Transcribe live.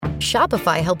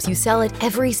Shopify helps you sell at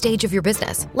every stage of your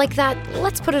business. Like that,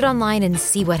 let's put it online and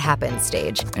see what happens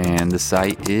stage. And the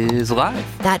site is live.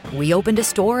 That we opened a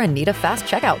store and need a fast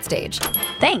checkout stage.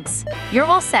 Thanks. You're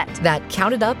all set. That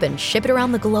count it up and ship it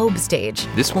around the globe stage.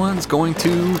 This one's going to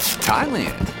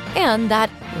Thailand. And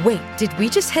that, wait, did we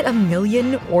just hit 1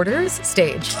 million orders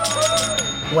stage?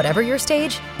 Whatever your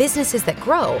stage, businesses that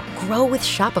grow with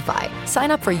Shopify.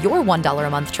 Sign up for your $1 a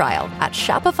month trial at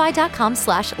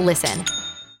shopify.com/listen.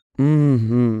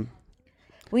 Mm-hmm.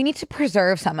 We need to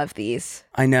preserve some of these.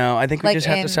 I know. I think we Like just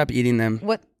have to stop eating them.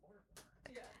 What?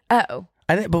 Oh.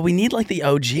 But we need like the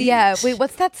OGs. Yeah. Wait,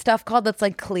 what's that stuff called that's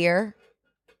like clear?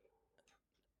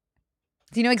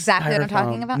 Do you know exactly what I'm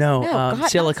talking about? No, God,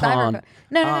 not silicone. styrofoam.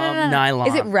 No. Nylon.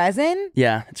 Is it resin?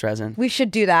 Yeah, it's resin. We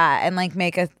should do that and like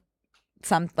make a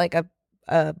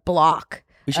block.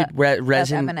 We should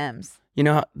resin. of M&Ms. You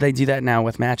know how they do that now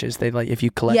with matches? They like if you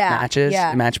collect matches,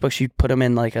 matchbooks, you put them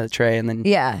in like a tray and then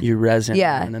you resin.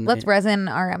 Yeah, and then let's resin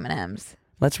our M&Ms.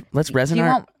 Let's resin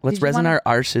our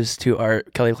arses to our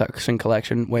Kelly Clarkson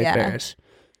collection Wayfarers.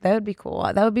 That would be cool.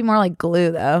 That would be more like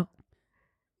glue though.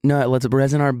 No, let's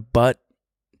resin our butt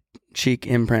cheek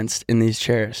imprints in these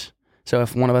chairs. So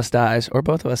if one of us dies or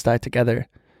both of us die together,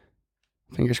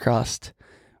 fingers crossed,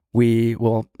 we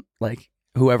will like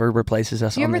whoever replaces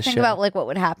us on this show. Do you ever think about like what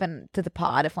would happen to the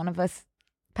pod if one of us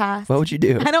passed? What would you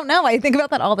do? I don't know. I think about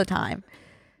that all the time.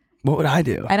 What would I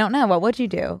do? I don't know. What would you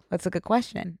do? That's a good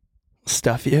question.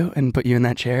 Stuff you and put you in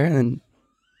that chair and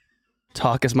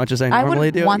talk as much as I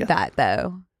normally do. I wouldn't want that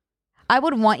though. I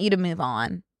would want you to move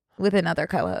on with another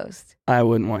co-host. I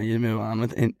wouldn't want you to move on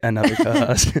with another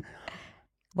co-host.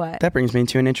 What? That brings me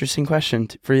to an interesting question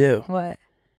for you. What?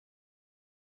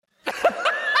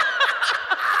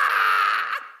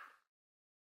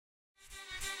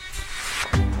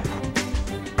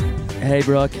 Hey,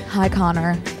 Brooke. Hi,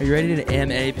 Connor. Are you ready to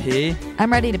MAP?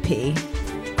 I'm ready to pee.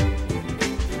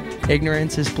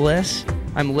 Ignorance is bliss.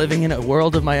 I'm living in a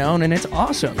world of my own, and it's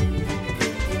awesome.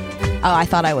 Oh, I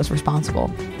thought I was responsible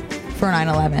for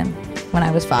 9/11 when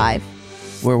I was 5.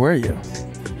 Where were you?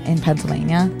 In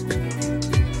Pennsylvania.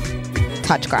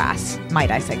 Touch grass,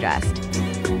 might I suggest.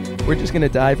 We're just going to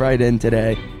dive right in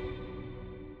today.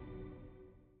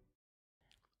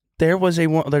 There's a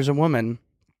woman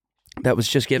that was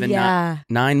just given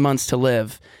 9 months to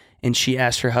live, and she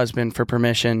asked her husband for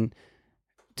permission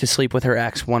to sleep with her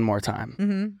ex one more time.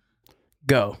 Mm-hmm.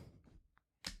 Go.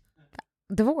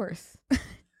 Divorce.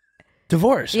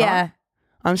 Divorce, yeah. Huh?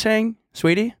 I'm saying,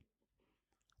 sweetie,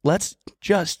 let's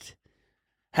just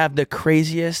have the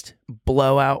craziest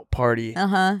blowout party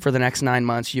for the next 9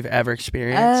 months you've ever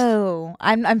experienced. Oh,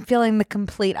 I'm feeling the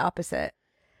complete opposite.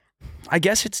 I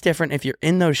guess it's different if you're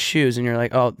in those shoes and you're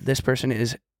like, oh, this person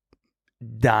is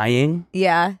dying.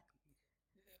 Yeah.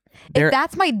 If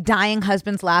that's my dying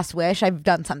husband's last wish, I've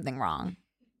done something wrong.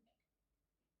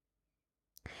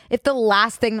 If the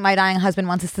last thing my dying husband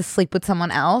wants is to sleep with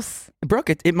someone else. Brooke,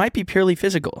 it might be purely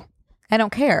physical. I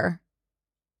don't care.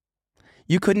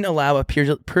 You couldn't allow a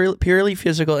purely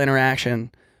physical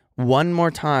interaction one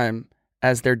more time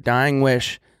as their dying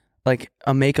wish, like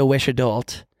a Make-A-Wish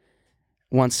adult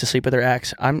wants to sleep with their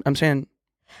ex. I'm saying...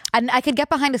 And I could get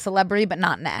behind a celebrity, but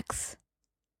not an ex.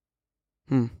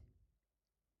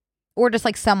 Or just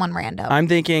like someone random. I'm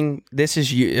thinking this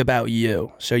is about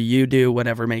you. So you do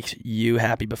whatever makes you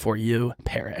happy before you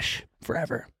perish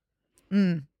forever.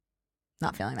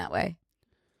 Not feeling that way.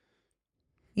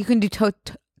 You can do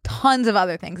tons of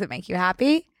other things that make you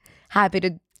happy. Happy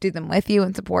to do them with you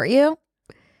and support you.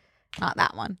 Not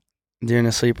that one. You're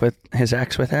gonna sleep with his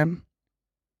ex with him?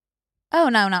 Oh,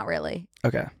 no, not really.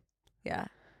 Okay. Yeah.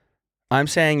 I'm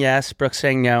saying yes, Brooke's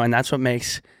saying no, and that's what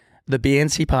makes the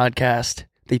BNC podcast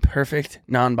the perfect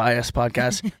non-biased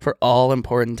podcast for all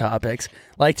important topics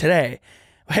like today.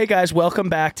 Hey guys, welcome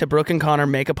back to Brooke and Connor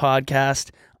Make a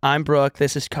Podcast. I'm Brooke,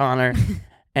 this is Connor,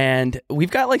 and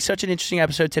we've got like such an interesting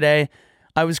episode today.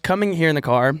 I was coming here in the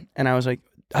car, and I was like,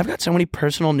 I've got so many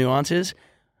personal nuances.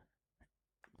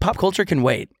 Pop culture can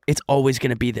wait. It's always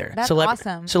going to be there. That's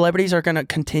awesome. Celebrities are going to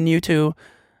continue to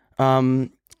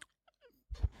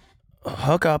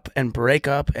hook up and break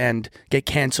up and get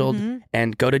canceled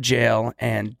and go to jail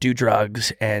and do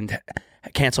drugs and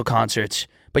cancel concerts.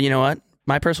 But you know what?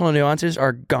 My personal nuances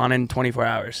are gone in 24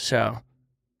 hours. So,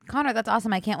 Connor, that's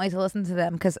awesome. I can't wait to listen to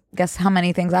them because guess how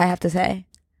many things I have to say?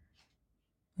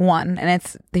 One, and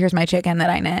it's here's my chicken that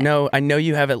I knit. No, I know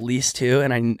you have at least two,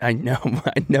 and I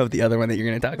know the other one that you're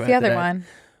going to talk about. The other today. one.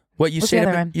 What you stayed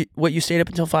up? What you stayed up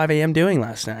until 5 a.m. doing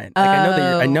last night?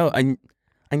 Like,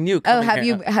 I knew.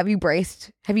 Have you braced?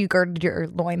 Have you girded your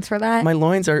loins for that? My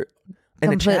loins are in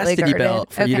a completely chastity girded.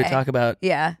 belt for you to talk about.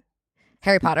 Yeah.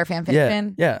 Harry Potter fan Yeah,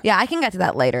 fiction. yeah. Yeah, I can get to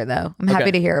that later though. I'm happy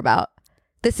Okay. to hear about.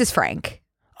 This is Frank.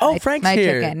 Oh, My- Frank's my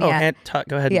here. chicken, Oh, yeah.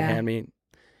 go ahead Yeah. and hand me.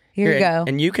 Here you go.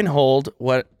 And you can hold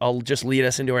what I'll just lead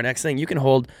us into our next thing. You can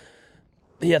hold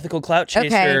the Ethical Clout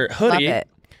Chaser Okay, hoodie. love it.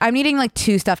 I'm needing like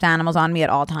 2 stuffed animals on me at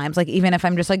all times. Like even if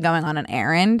I'm just like going on an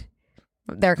errand,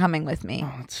 they're coming with me.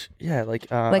 Oh, it's, yeah, like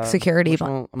Security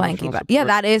emotional blankie. support Yeah,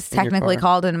 that is in your technically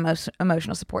car. called an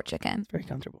emotional support chicken. Very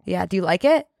comfortable. Yeah, do you like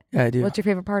it? Yeah, I do. What's your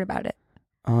favorite part about it?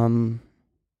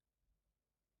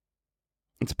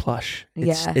 It's plush.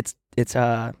 Yeah. It's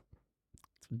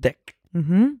thick.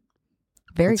 Mm-hmm.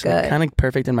 Very It's good. Kind of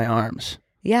perfect in my arms.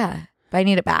 Yeah, but I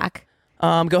need it back.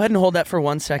 Go ahead and hold that for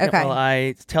 1 second Okay. while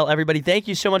I tell everybody thank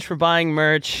you so much for buying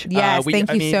merch. Yes,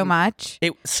 thank you so much.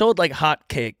 It sold like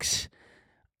hotcakes.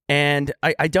 And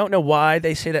I don't know why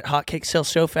they say that hotcakes sell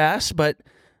so fast, but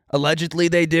allegedly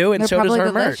they do, and They're so does probably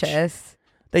our merch. delicious.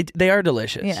 They are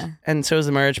delicious. Yeah. And so is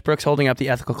the merch. Brooke's holding up the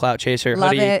Ethical Clout Chaser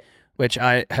Love hoodie, it. which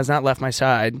has not left my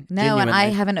side. No, and I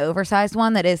genuinely. have an oversized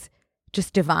one that is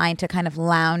just divine to kind of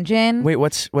lounge in. Wait,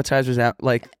 what size was that?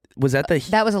 Like, was that the...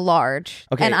 That was a large.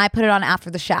 Okay. And I put it on after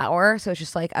the shower, so it's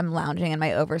just like I'm lounging in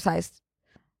my oversized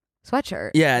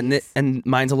sweatshirt. Yeah, and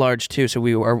mine's a large too, so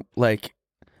we are like...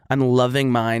 I'm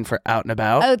loving mine for out and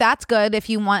about. Oh, that's good. If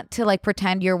you want to like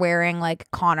pretend you're wearing like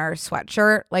Connor's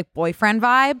sweatshirt, like boyfriend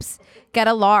vibes, get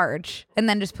a large and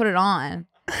then just put it on.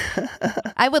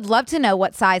 I would love to know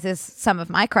what sizes some of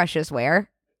my crushes wear.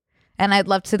 And I'd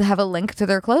love to have a link to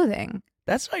their clothing.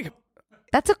 That's like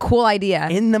That's a cool idea.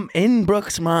 in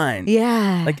Brooke's mind.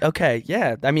 Yeah. Like, okay,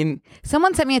 yeah. I mean,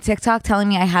 Someone sent me a TikTok telling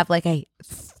me I have like a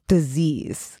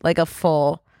disease, like a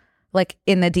full, like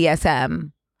in the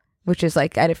DSM, which is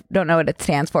like, I don't know what it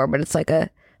stands for, but it's like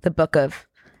the book of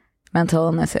mental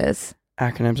illnesses.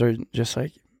 acronyms are just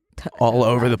like all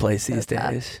over the place these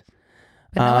days.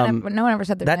 But no one ever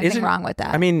said there's that anything isn't- wrong with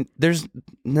that. I mean,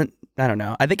 I don't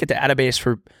know. I think a database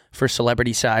for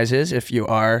celebrity sizes, if you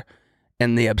are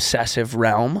in the obsessive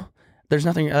realm, there's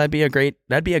nothing. That'd be a great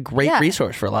Yeah.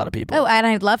 resource for a lot of people. Oh, and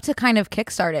I'd love to kind of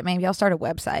kickstart it. Maybe I'll start a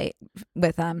website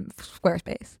with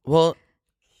Squarespace. Well,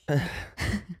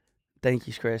 thank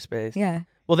you, Squarespace. Yeah.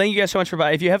 Well, thank you guys so much for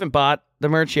buying. If you haven't bought the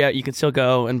merch yet, you can still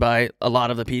go and buy a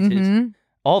lot of the pieces, Mhm.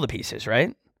 all the pieces,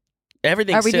 right?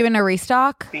 Everything. Are we doing a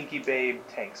restock? Pinky Babe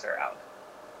tanks are out.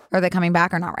 Are they coming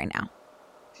back or not right now?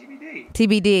 TBD.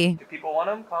 TBD. If people want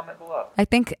them, comment below. I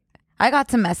think I got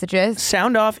some messages.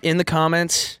 Sound off in the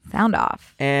comments, Sound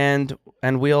off. and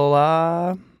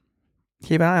we'll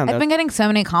keep an eye on I've those. been getting so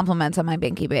many compliments on my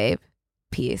Binky Babe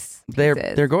piece. They're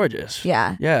pieces. gorgeous.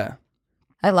 Yeah. Yeah.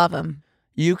 I love them.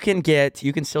 You can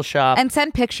still shop. And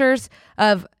send pictures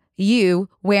of you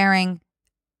wearing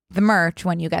the merch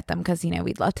when you get them, because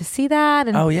we'd love to see that,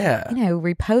 and oh yeah.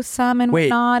 repost some and Wait,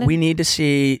 whatnot. we need to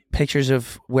see pictures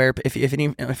of where if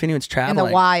anyone's in traveling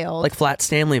the wild. like Flat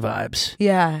Stanley vibes.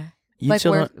 Yeah. You Like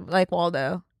still where, don't- like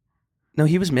Waldo. No,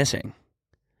 he was missing.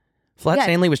 Flat Yeah.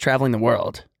 Stanley was traveling the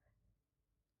world.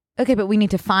 Okay, but we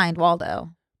need to find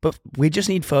Waldo. But we just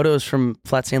need photos from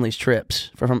Flat Stanley's trips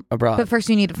from abroad. But first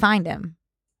you need to find him.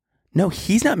 No,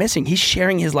 he's not missing. He's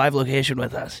sharing his live location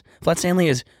with us. Flat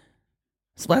Stanley's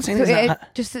So not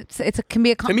it can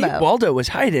be a to combo. me, Waldo was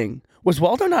hiding. Was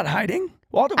Waldo not hiding?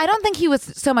 Waldo. I don't think he was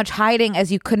so much hiding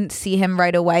as you couldn't see him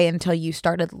right away until you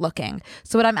started looking.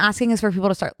 So what I'm asking is for people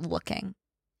to start looking.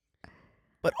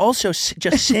 But also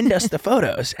just send us the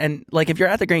photos. And like if you're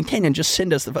at the Grand Canyon, just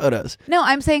send us the photos. No,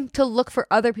 I'm saying to look for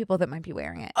other people that might be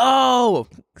wearing it. Oh,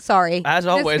 Sorry. as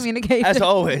always,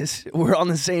 Miscommunication. we're on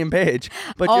the same page.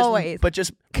 But Always.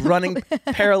 just running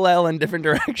parallel in different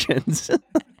directions.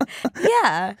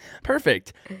 Yeah.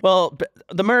 Perfect. Well,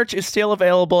 the merch is still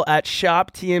available at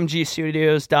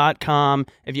shoptmgstudios.com.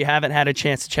 If you haven't had a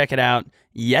chance to check it out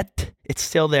yet, it's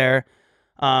still there.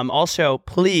 Also,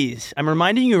 please, I'm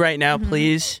reminding you right now,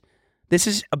 please, this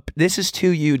is to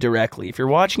you directly. If you're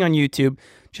watching on YouTube,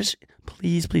 just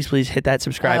please hit that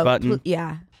subscribe button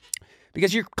Yeah.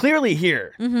 because you're clearly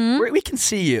here. We can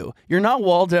see you. You're not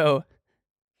Waldo.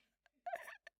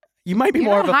 You might be You're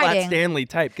more of not a Flat hiding. Stanley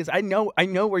type because I know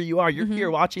where you are. You're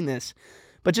here watching this,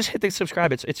 but just hit the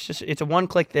subscribe. It's a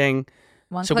one-click thing.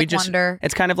 One So click we just wonder.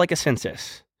 it's kind of like a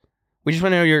census. We just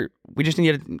want to know we just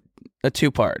need a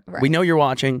two-part. Right. We know you're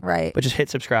watching, Right. but just hit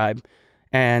subscribe.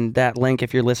 And that link,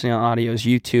 if you're listening on audio, is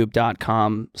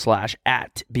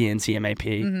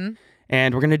youtube.com/@BNCMAP.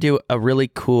 And we're going to do a really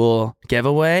cool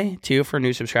giveaway, too, for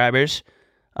new subscribers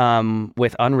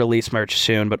with unreleased merch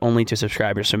soon, but only to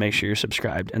subscribers. So make sure you're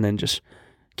subscribed and then just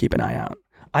keep an eye out.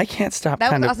 I can't stop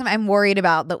That kind was of... awesome. I'm worried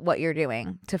about what you're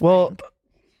doing to Well, Frank.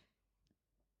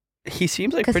 he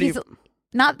seems like 'Cause pretty... he's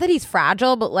not that he's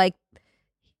fragile, but like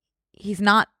he's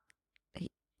not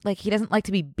he doesn't like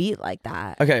to be beat like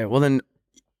that. Okay, well then,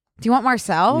 Do you want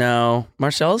Marcel? no.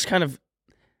 Marcel's kind of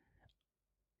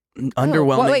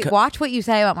underwhelming. Wait, watch what you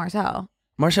say about Marcel.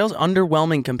 Marcel's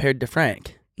underwhelming compared to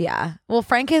Frank. Yeah. Well,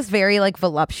 Frank is very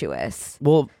voluptuous.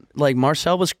 Well, like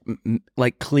Marcel was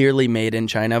like clearly made in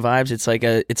China vibes. It's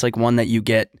like one that you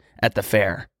get at the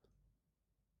fair.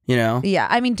 You know? Yeah.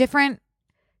 I mean, different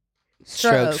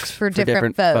strokes for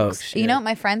different folks. You know what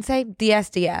my friends say?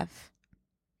 DSDF.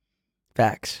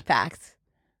 Facts. Facts.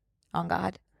 On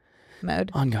God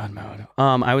mode. On God mode.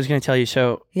 I was gonna tell you.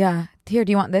 So Yeah. Here,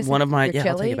 do you want this? one of my Your I'll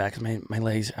take chili? it back. 'Cause my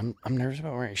legs. I'm nervous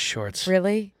about wearing shorts.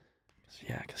 Really?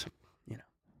 Yeah, because you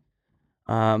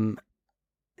know.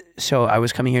 So I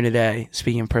was coming here today.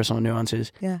 Speaking of personal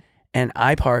nuances. Yeah. And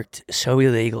I parked so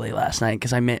illegally last night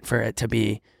because I meant for it to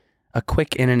be a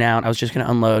quick in and out. I was just gonna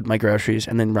unload my groceries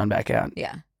and then run back out.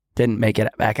 Yeah. Didn't make it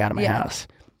back out of my Yeah. house.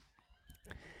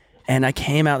 And I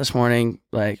came out this morning,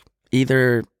 like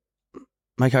either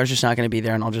my car's just not going to be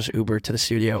there and I'll just Uber to the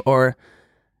studio, or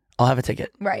I'll have a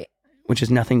ticket, Right. which is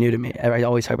nothing new to me. I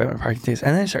always talk about my parking tickets.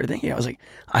 And then I started thinking, I was like,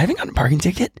 I haven't gotten a parking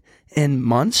ticket in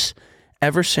months,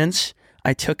 ever since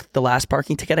I took the last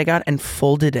parking ticket I got and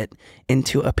folded it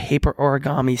into a paper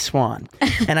origami swan.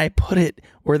 And I put it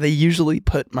where they usually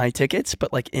put my tickets,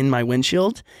 but like in my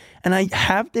windshield. And I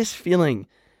have this feeling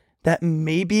that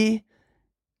maybe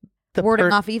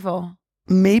Warding off evil.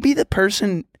 maybe the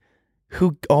person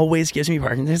who always gives me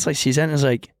parking tickets like sees that and is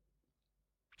like,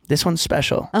 this one's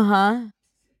special. Uh-huh.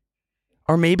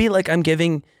 Or maybe like I'm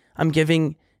giving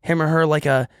him or her like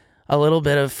a little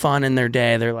bit of fun in their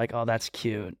day. They're like, oh, that's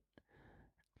cute.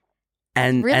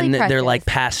 And Really and they're precious. like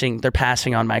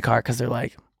passing on my car because they're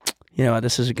like, you know what,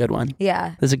 this is a good one.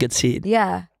 Yeah. This is a good seed.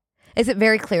 Yeah. Is it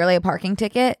very clearly a parking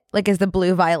ticket? Like, is the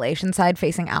blue violation side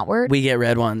facing outward? We get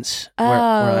red ones where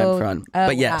I'm from. Oh,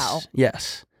 But wow.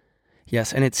 yes.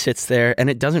 And it sits there and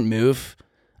it doesn't move.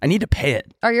 I need to pay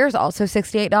it. Are yours also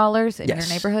 $68 in your Yes.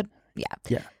 neighborhood? Yeah.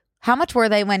 Yeah. How much were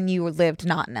they when you lived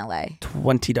not in LA?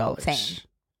 $20. Same.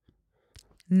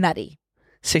 Nutty.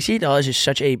 $68 is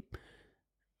such a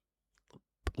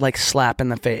like slap in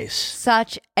the face.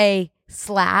 Such a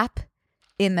slap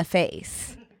in the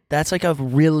face. That's like a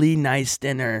really nice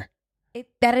dinner.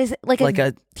 That is like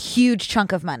a huge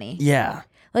chunk of money. yeah.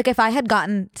 Like if I had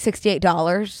gotten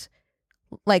 $68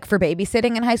 like for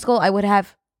babysitting in high school, I would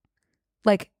have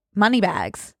like money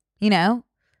bags, you know?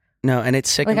 No, and it's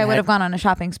sick. Like I would have gone on a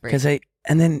shopping spree. Because I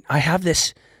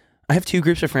have two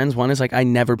groups of friends. One is like I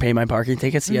never pay my parking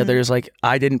tickets. The other is like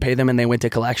I didn't pay them and they went to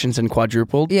collections and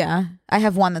quadrupled. Yeah. I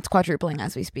have one that's quadrupling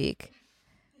as we speak.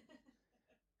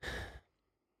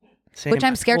 Same. Which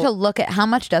I'm scared to look at. How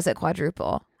much does it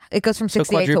quadruple? It goes from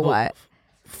 68 to what?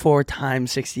 4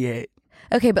 times 68.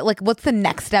 Okay, but like what's the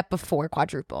next step before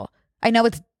quadruple? I know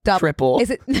it's double. Triple. Is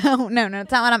it no,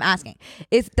 it's not what I'm asking.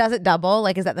 Does it double?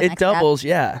 Like is that the It next step? doubles,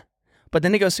 yeah. But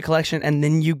then it goes to collection and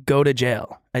then you go to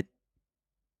jail.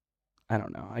 I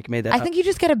don't know. I made that I up. think you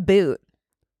just get a boot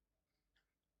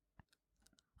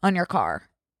on your car.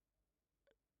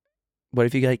 What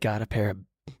if you like got a pair of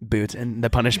boots and the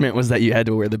punishment was that you had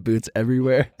to wear the boots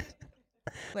everywhere?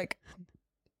 Like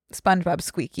SpongeBob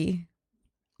Squeaky.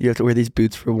 You have to wear these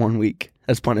boots for 1 week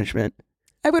as punishment.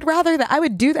 I would rather that. I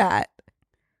would do that.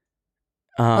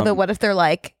 Although what if they're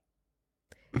like,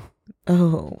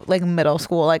 like middle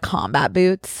school, like combat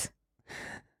boots?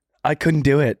 I couldn't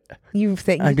do it. You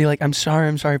think I'd be like, I'm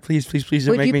sorry, please don't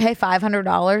would make you me. pay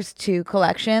 $500 to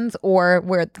collections or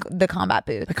wear the combat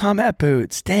boots? The combat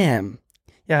boots, damn.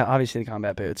 Yeah, obviously the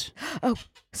combat boots. Oh,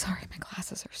 sorry, my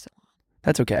glasses are still on.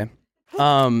 That's okay.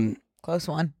 Close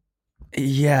one.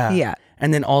 Yeah. Yeah.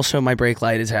 And then also my brake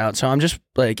light is out, so I'm just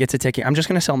like, it's a ticket. I'm just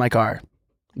gonna sell my car.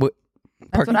 What?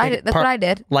 That's what I did. That's what I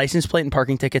did. License plate and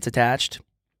parking tickets attached.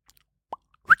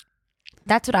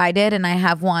 That's what I did, and I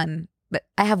have one. But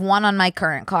I have one on my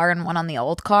current car and one on the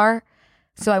old car.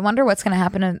 So I wonder what's going to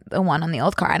happen to the one on the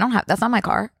old car. I don't have. That's not my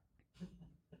car.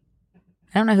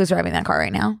 I don't know who's driving that car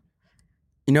right now.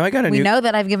 You know, I got a We new. know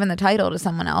that I've given the title to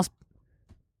someone else.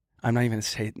 I'm not even gonna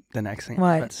say the next thing What?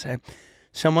 I'm about to say.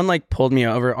 Someone like pulled me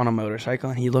over on a motorcycle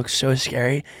and he looked so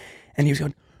scary, and he was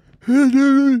going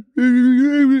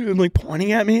and like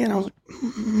pointing at me, and I was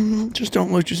like, just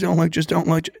don't look,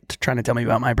 trying to tell me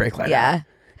about my brake light. Yeah.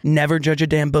 Never judge a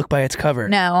damn book by its cover.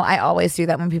 No, I always do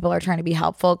that when people are trying to be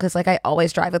helpful because like I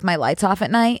always drive with my lights off at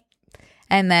night,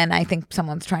 and then I think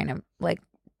someone's trying to like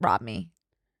rob me.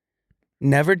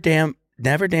 Never damn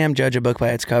judge a book by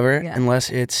its cover Yeah. unless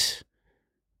it's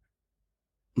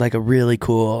like a really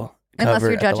cool cover. Unless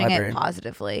you're at the judging library. it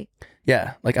positively.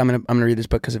 Yeah, like I'm gonna read this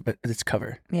book because of its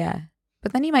cover. Yeah.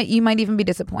 But then you might even be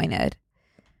disappointed.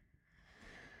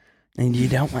 And you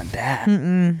don't want that.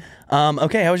 Mm-mm.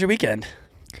 Okay, how was your weekend?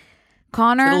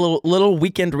 Connor, A little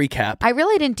weekend recap. I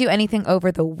really didn't do anything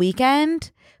over the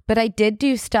weekend, but I did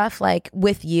do stuff like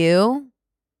with you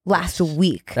last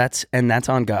week. That's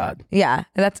on God. Yeah,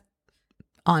 that's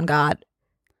on God.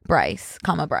 Bryce.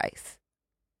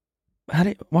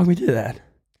 Why would we do that?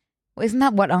 Isn't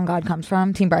that what on God comes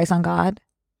from? Team Bryce on God?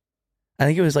 I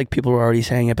think it was like people were already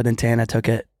saying it, but then Tana took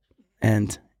it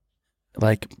and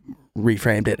like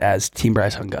reframed it as Team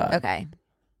Bryce on God. Okay.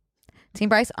 Team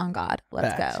Bryce on God.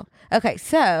 Let's Facts. go. Okay,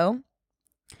 so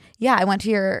yeah, I went to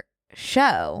your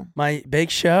show. My big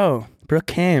show. Brooke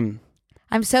came.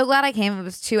 I'm so glad I came. It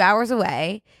was 2 hours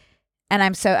away, and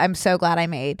I'm so glad I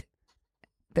made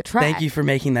the trek. Thank you for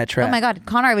making that trek. Oh my God,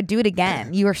 Connor, I would do it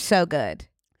again. You were so good.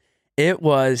 It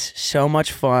was so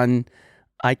much fun.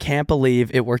 I can't believe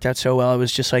it worked out so well. It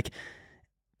was just like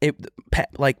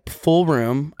full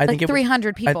room. I Like think it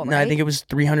 300 was, people, No, right? I think it was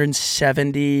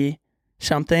 370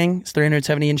 something. It's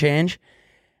 370 and change.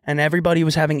 And everybody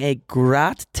was having a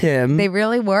grat tim. They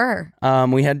really were.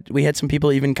 We had some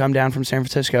people even come down from San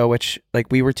Francisco, which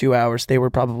like we were 2 hours. They were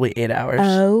probably 8 hours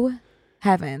Oh,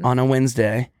 heaven. on a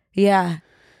Wednesday. Yeah.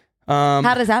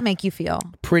 How does that make you feel?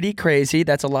 Pretty crazy.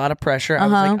 That's a lot of pressure. I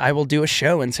was like, I will do a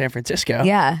show in San Francisco.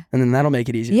 Yeah. And then that'll make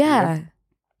it easier. for you. Yeah.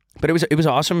 But it was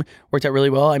awesome. Worked out really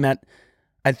well. I met,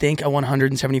 I think,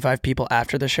 175 people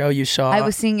after the show. You saw, I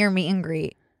was seeing your meet and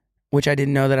greet. which I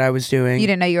didn't know that I was doing. You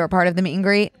didn't know you were a part of the meet and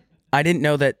greet? I didn't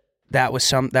know that was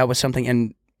something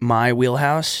in my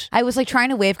wheelhouse. I was like trying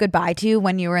to wave goodbye to you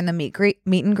when you were in the meet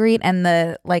and greet, and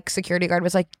the like security guard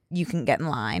was like, "You can get in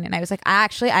line," and I was like,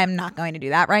 I'm not going to do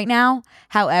that right now.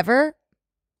 However,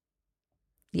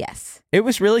 yes, It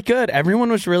was really good. Everyone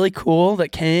was really cool that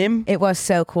came. it was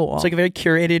so cool. It's like a very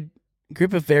curated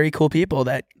group of very cool people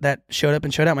that showed up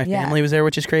and showed out. My Yeah. family was there,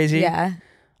 which is crazy. yeah,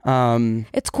 Um.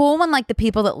 it's cool when like the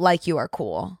people that like you are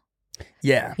cool,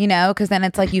 Yeah. you know, because then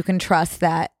it's like you can trust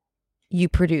that you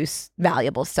produce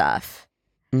valuable stuff.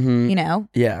 Mm-hmm. You know,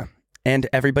 Yeah. And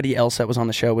everybody else that was on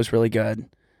the show was really good.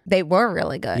 they were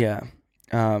really good. Yeah.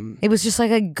 It was just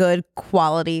like a good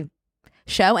quality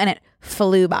show, and it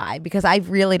flew by because I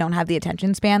really don't have the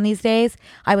attention span these days.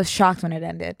 I was shocked when it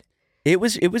ended. It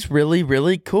was really,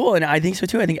 really cool. And I think so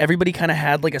too. I think everybody kind of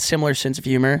had like a similar sense of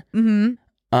humor.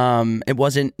 Mm-hmm. It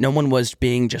wasn't, no one was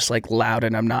being just like loud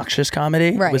and obnoxious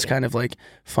comedy. Right. It was kind of like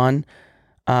fun.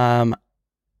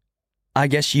 I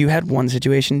guess you had one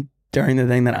situation during the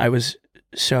thing that I was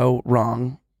so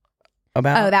wrong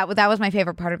about. Oh, that was my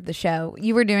favorite part of the show.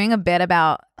 You were doing a bit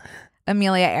about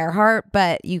Amelia Earhart,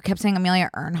 but you kept saying Amelia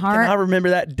I Earnart. cannot remember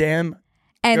that damn.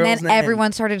 And girl's then name.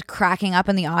 everyone started cracking up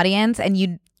in the audience, and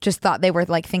you just thought they were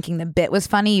like thinking the bit was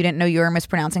funny. You didn't know you were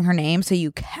mispronouncing her name, so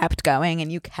you kept going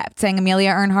and you kept saying Amelia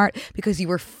Earhart because you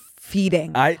were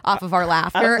feeding off of our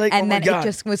laughter. like, and oh my then God. it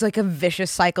just was like a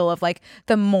vicious cycle of like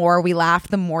the more we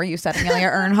laughed, the more you said Amelia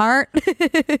Earhart.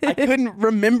 I couldn't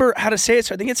remember how to say it,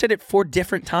 so I think it said it 4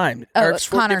 different times. or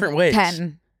 4 Connor, different ways.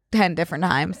 10 different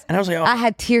times. And I was like, oh, I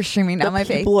had tears streaming down my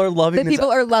face. people are loving The this.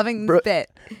 people are loving Brooke- this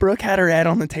bit. Brooke had her head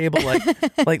on the table, like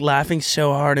like laughing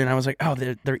so hard, and I was like, "Oh,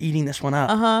 they're eating this one up."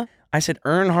 Uh-huh. I said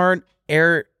Earnhardt,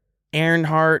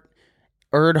 Earnhardt,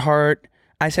 Erdhart.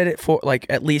 I said it for like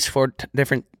at least 4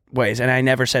 different ways, and I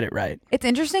never said it right. It's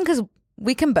interesting because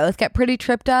we can both get pretty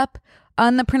tripped up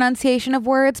on the pronunciation of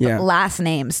words, but Yeah. last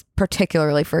names,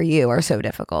 particularly for you, are so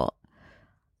difficult.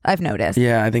 I've noticed.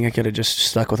 Yeah, I think I could have just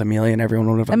stuck with Amelia, and everyone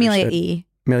would have Amelia understood. E.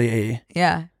 Amelia E.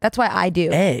 Yeah, that's why I do.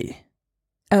 A.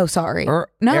 Oh, sorry. Or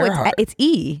No, Earhart. it's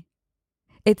E.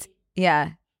 It's,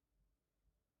 yeah.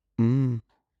 Mm.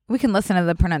 We can listen to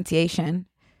the pronunciation.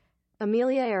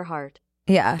 Amelia Earhart.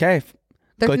 Yeah. Okay,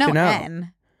 There's good no to know.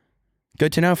 N.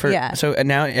 good to know. Yeah. So and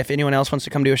now, if anyone else wants to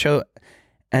come to a show,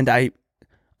 and I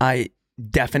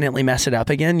definitely mess it up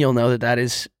again, you'll know that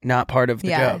is not part of the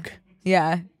Yeah. joke,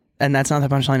 Yeah. and that's not the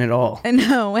punchline at all.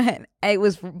 No, it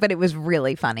was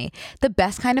really funny. The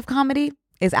best kind of comedy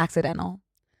is accidental.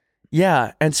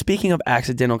 Yeah, and speaking of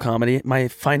accidental comedy, my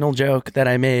final joke that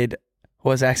I made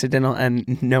was accidental,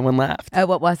 and no one laughed. Oh,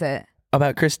 what was it?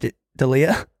 About Chris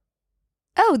D'Elia.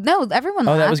 Oh, no, everyone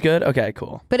Oh, laughed. that was good. Okay,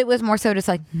 cool. But it was more so just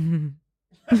like,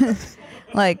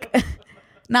 like,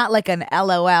 not like an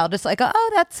LOL, just like,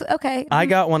 oh, that's okay. I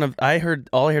got one of. All I heard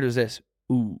was this.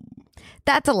 Ooh.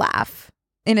 That's a laugh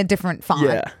in a different font.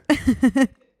 Yeah.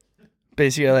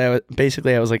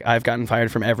 Basically, I was like, I've gotten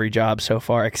fired from every job so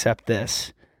far except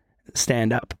this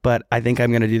stand up, but I think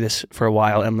I'm going to do this for a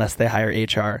while unless they hire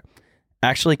HR.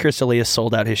 Actually, Chris D'Elia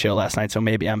sold out his show last night, so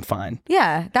maybe I'm fine.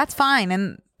 Yeah, that's fine.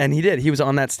 And And he did. He was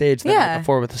on that stage the night Yeah.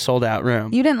 before with a sold out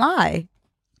room. You didn't lie.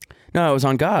 No, it was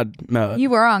on God mode. You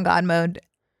were on God mode,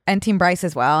 and Team Bryce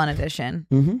as well. In addition,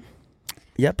 Mm-hmm.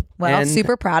 Yep. well, And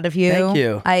super proud of you. thank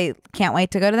you. I can't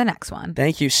wait to go to the next one.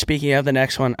 Thank you. Speaking of the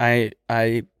next one,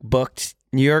 I booked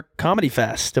New York Comedy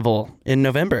Festival in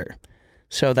November.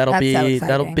 So that'll That's so be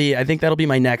exciting. I think that'll be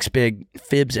my next big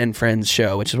Fibs and Friends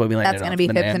show, which is what we landed on. That's going to be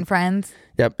the Fibs name. and Friends.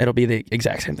 Yep, it'll be the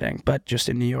exact same thing, but just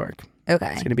in New York.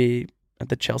 Okay. It's going to be at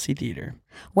the Chelsea Theater.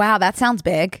 Wow, that sounds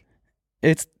big,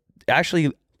 It's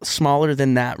actually smaller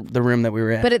than the room that we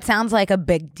were in. but it sounds like a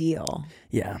big deal.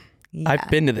 yeah. Yeah. I've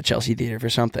been to the Chelsea Theater for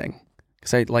something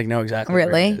because I know exactly where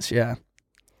Really? it is. Yeah.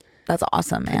 That's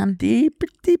awesome, man. Pretty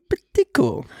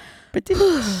cool. Pretty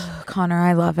nice. Connor,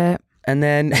 I love it. And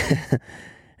then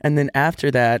and then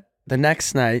after that, the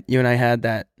next night, you and I had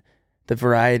the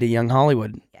Variety Young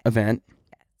Hollywood event,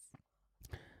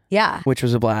 Yeah, which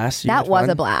was a blast. You that had was fun?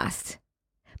 a blast.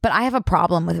 But I have a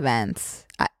problem with events.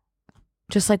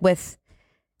 Just like with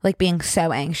like being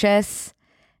so anxious.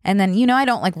 And then, I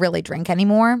don't like really drink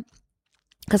anymore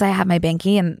because I have my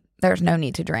binky and there's no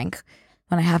need to drink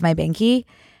when I have my binky.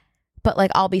 But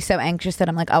like I'll be so anxious that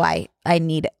I'm like, oh, I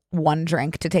need one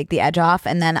drink to take the edge off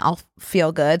and then I'll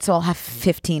feel good. So I'll have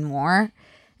 15 more.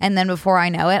 And then before I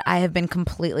know it, I have been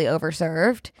completely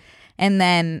overserved. And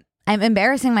then I'm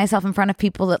embarrassing myself in front of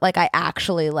people that like I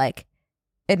actually like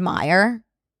admire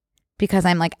because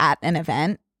I'm like at an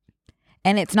event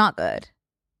and it's not good.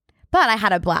 But I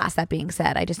had a blast. That being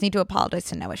said, I just need to apologize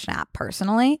to Noah Schnapp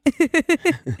personally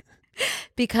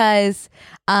because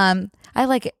I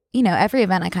like, every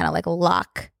event I kind of like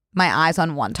lock my eyes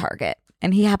on one target.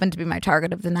 And he happened to be my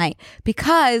target of the night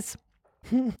because,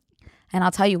 and I'll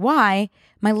tell you why,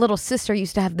 my little sister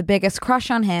used to have the biggest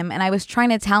crush on him. And I was trying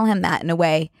to tell him that in a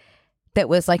way that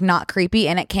was like not creepy.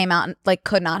 And it came out like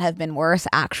could not have been worse,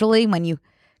 actually, when you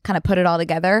kind of put it all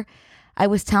together. I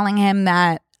was telling him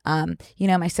that,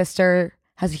 my sister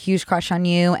has a huge crush on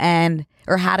you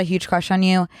or had a huge crush on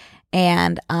you.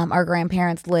 And our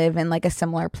grandparents live in like a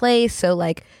similar place. So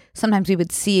like sometimes we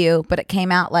would see you, but it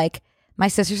came out like my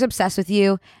sister's obsessed with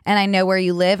you and I know where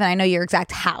you live and I know your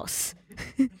exact house.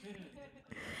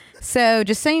 So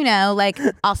just so you know, like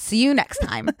I'll see you next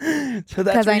time So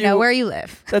that's because I know where you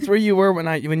live. That's where you were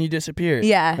when you disappeared.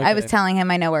 Yeah, I was Okay. telling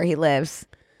him I know where he lives.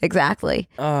 Exactly.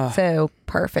 Oh, So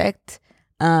perfect.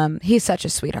 He's such a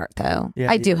sweetheart though.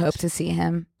 Yeah, I he do is. hope to see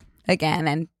him again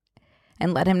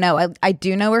and let him know. I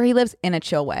do know where he lives in a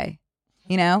chill way.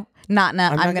 Not in a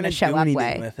I'm not going to gonna show do up anything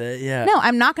way. with it. Yeah. No,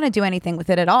 I'm not going to do anything with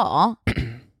it at all.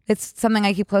 It's something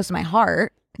I keep close to my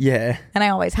heart Yeah. and I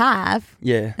always have.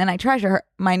 Yeah. And I treasure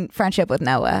my friendship with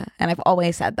Noah. And I've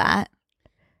always said that.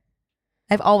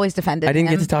 I've always defended I didn't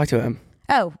him. get to talk to him.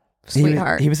 Oh,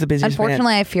 sweetheart. He was the busiest man.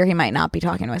 Unfortunately, I fear he might not be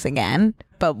talking to us again,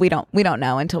 but we don't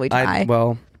know until we try.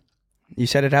 Well, you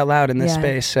said it out loud in this Yeah.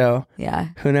 space, so Yeah.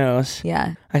 who knows?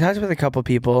 Yeah. I talked with a couple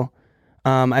people.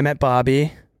 I met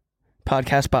Bobby,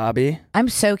 podcast Bobby. I'm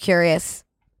so curious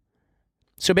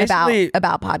So basically,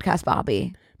 about podcast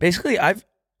Bobby.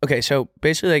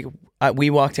 we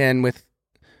walked in with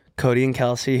Cody and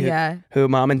Kelsey, who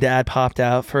mom and dad popped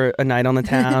out for a night on the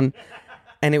town.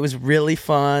 And it was really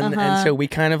fun. Uh-huh. And so we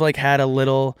kind of like had a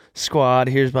little squad.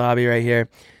 Here's Bobby right here.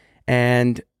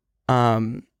 And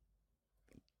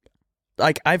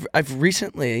like I've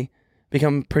recently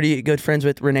become pretty good friends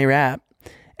with Renee Rapp.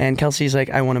 And Kelsey's like,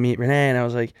 I want to meet Renee. And I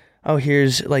was like, oh,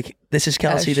 here's like, this is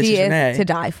Kelsey, this she is Renee. to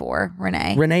die for,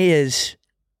 Renee. Renee is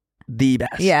the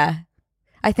best. Yeah.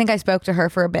 I think I spoke to her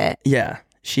for a bit. Yeah,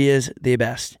 she is the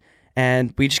best.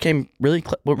 And we just came really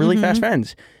Mm-hmm. fast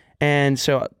friends. And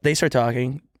so they start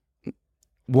talking,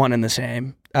 one and the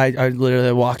same. I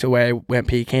literally walked away, went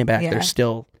pee, came back. Yeah. They're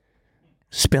still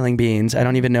spilling beans. I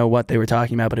don't even know what they were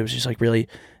talking about, but it was just like really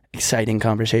exciting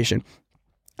conversation.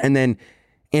 And then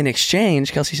in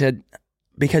exchange, Kelsey said,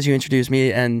 because you introduced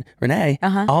me and Renee,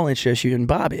 Uh-huh. I'll introduce you and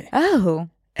Bobby. Oh.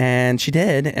 And she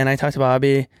did. And I talked to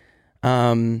Bobby.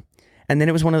 And then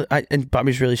it was and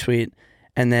Bobby's really sweet.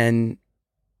 And then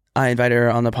I invited her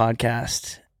on the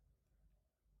podcast.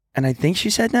 And I think she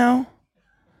said no.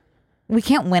 We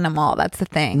can't win them all. That's the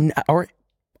thing. Or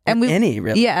any,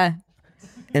 really, Yeah.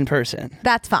 in person.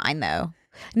 That's fine, though.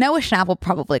 Noah Schnapp will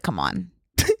probably come on.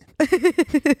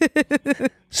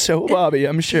 So Bobby,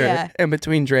 I'm sure. Yeah. In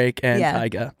between Drake and Yeah.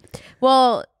 Tyga.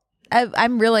 Well,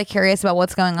 I'm really curious about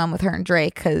what's going on with her and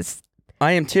Drake because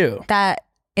I am too. that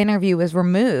interview was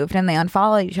removed and they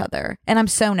unfollowed each other. And I'm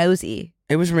so nosy.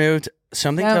 It was removed.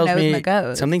 Something So tells knows me. my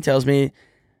goes. Something tells me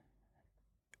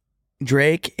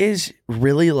Drake is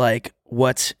really like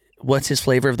what's his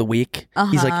flavor of the week.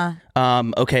 He's like, Uh-huh.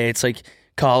 okay, it's like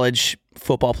college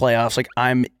football playoffs, like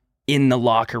I'm in the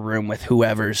locker room with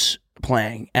whoever's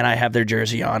playing and I have their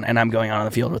jersey on and I'm going on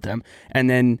the field with them. And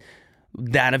then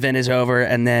that event is over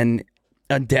and then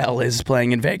Adele is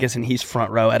playing in Vegas and he's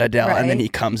front row at Adele and then he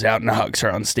comes out and hugs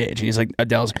her on stage and he's like,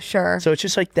 Adele's. Sure. So it's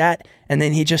just like that. And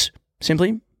then he just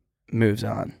simply moves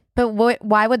on. But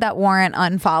why would that warrant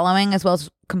unfollowing as well as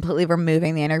completely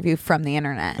removing the interview from the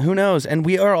internet? Who knows? And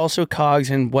we are also cogs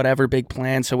in whatever big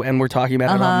plan. So, and we're talking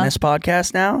about it on this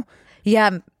podcast now.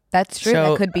 Yeah, that's true.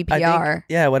 So that could be PR. I think,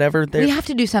 yeah, whatever. We have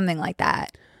to do something like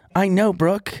that. I know,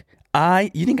 Brooke. You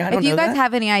think I don't know If you guys that?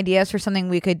 have any ideas for something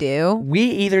we could do, We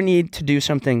either need to do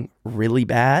something really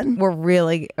bad we're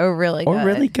really or good.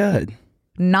 really good.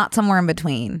 Not somewhere in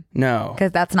between, No,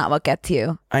 because that's not what gets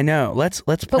you. I know. Let's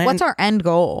But plan. what's our end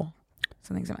goal?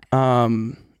 Something's in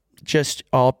my Just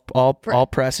all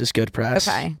press is good press.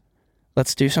 Okay.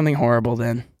 Let's do something horrible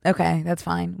then. Okay, that's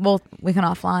fine. Well, we can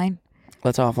offline.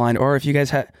 Let's offline. Or if you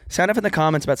guys sound up in the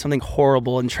comments about something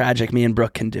horrible and tragic me and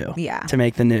Brooke can do. Yeah. To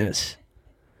make the news.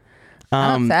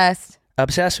 I'm obsessed.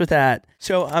 Obsessed with that.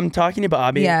 So I'm talking to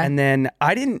Bobby, and then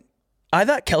I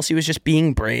thought Kelsey was just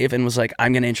being brave and was like,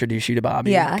 I'm going to introduce you to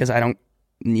Bobby because I don't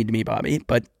need to meet Bobby.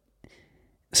 But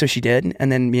so she did.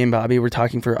 And then me and Bobby were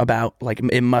talking for about, like,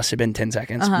 it must have been 10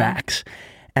 seconds max.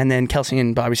 And then Kelsey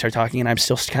and Bobby started talking and I'm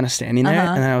still kind of standing there.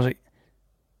 And then I was like,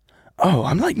 oh,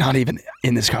 I'm like not even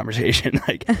in this conversation.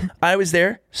 Like I was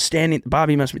there standing.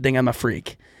 Bobby must think I'm a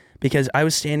freak because I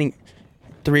was standing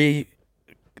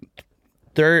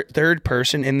third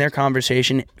person in their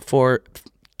conversation for,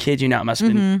 kid you not, must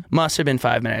have been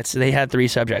 5 minutes. They had 3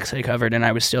 subjects they covered and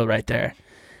I was still right there.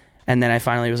 And then I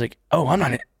finally was like, oh, I'm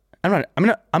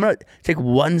gonna take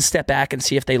one step back and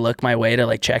see if they look my way to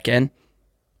like check in.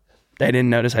 They didn't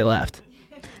notice I left.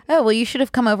 Oh, well, you should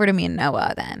have come over to me and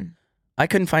Noah then. I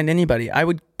couldn't find anybody. I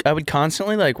would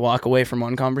constantly like walk away from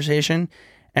one conversation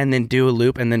and then do a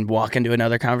loop and then walk into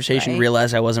another conversation,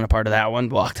 realize I wasn't a part of that one,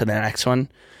 walk to the next one.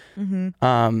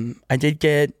 I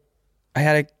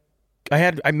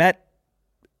met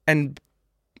and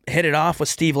hit it off with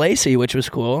Steve Lacy, which was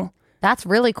cool. That's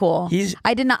really cool. He's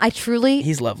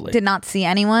lovely. Did not see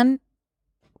anyone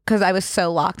because I was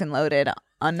so locked and loaded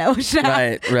on Noah's show.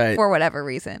 Right. For whatever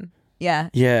reason. Yeah.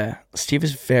 Yeah. Steve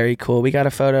is very cool. We got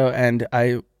a photo and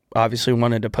I obviously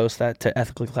wanted to post that to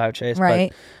Ethically Cloud Chase.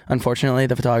 Right. But unfortunately,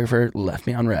 the photographer left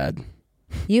me on red.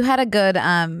 You had a good,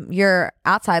 your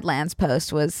Outside Lands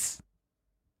post was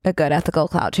a good ethical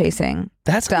clout chasing.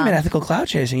 That's not even ethical cloud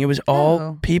chasing. It was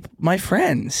all people, my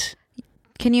friends.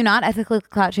 Can you not ethically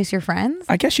clout chase your friends?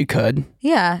 I guess you could.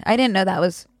 Yeah. I didn't know that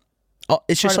was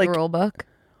it's just part like of the rule book.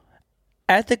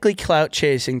 Ethically clout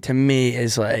chasing to me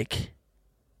is like,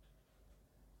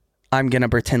 I'm going to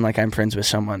pretend like I'm friends with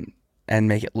someone and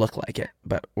make it look like it,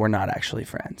 but we're not actually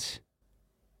friends.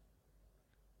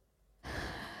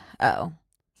 Oh.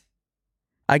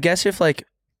 I guess if like...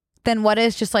 Then what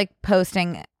is just like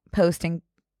posting?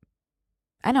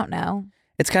 I don't know.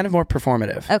 It's kind of more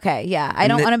performative. Okay, yeah. I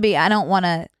don't want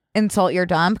to insult your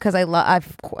dump because I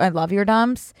love your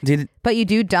dumps. But you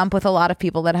do dump with a lot of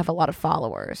people that have a lot of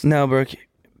followers. No, Brooke,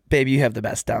 baby, you have the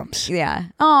best dumps. Yeah.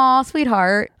 Aw,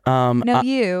 sweetheart.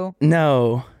 You.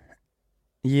 No,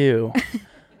 you.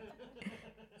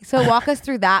 So walk us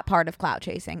through that part of clout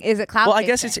chasing. Is it clout? Well, chasing? I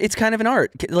guess it's kind of an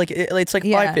art. Like it's like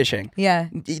fly fishing. Yeah.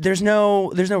 There's no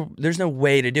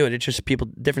way to do it. It's just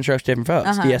different strokes, different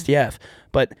folks. The SDF.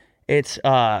 But it's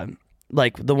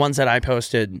like the ones that I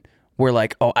posted were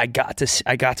like, oh, I got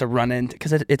to run into,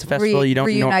 because it's a festival you don't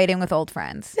reuniting with old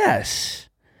friends. Yes,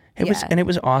 it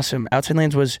was awesome. Outside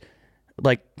Lands was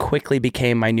like quickly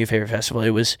became my new favorite festival.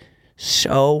 It was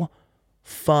so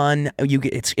fun.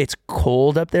 It's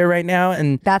cold up there right now,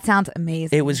 and that sounds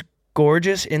amazing. It was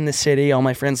gorgeous in the city. All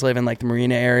my friends live in like the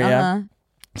marina area,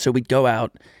 so we'd go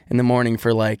out in the morning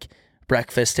for like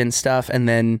breakfast and stuff, and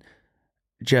then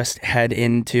just head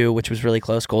into, which was really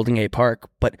close, Golden Gate Park.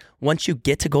 But once you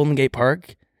get to Golden Gate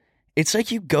Park, it's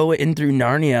like you go in through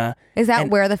Narnia. Is that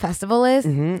where the festival is?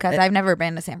 Because I've never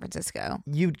been to San Francisco.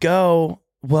 You'd go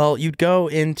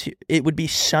into, it would be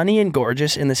sunny and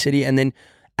gorgeous in the city, and then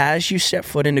as you step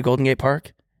foot into Golden Gate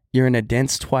Park, you're in a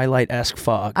dense Twilight-esque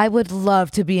fog. I would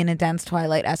love to be in a dense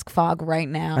Twilight-esque fog right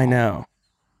now. I know.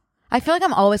 I feel like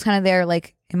I'm always kind of there,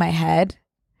 like, in my head,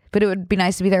 but it would be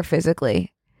nice to be there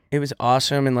physically. It was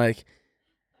awesome, and like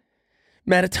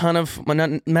met a ton of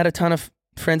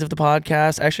friends of the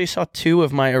podcast. I actually saw 2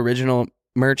 of my original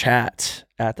merch hats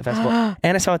at the festival,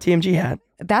 and I saw a TMG hat.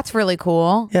 That's really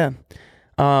cool. Yeah.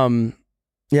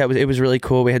 Yeah, it was really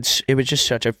cool. It was just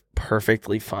such a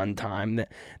perfectly fun time.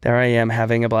 There I am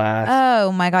having a blast.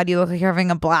 Oh my God, you look like you're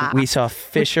having a blast. We saw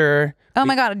Fisher. Oh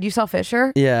my God, you saw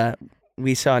Fisher? Yeah,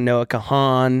 we saw Noah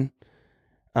Kahan.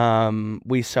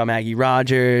 We saw Maggie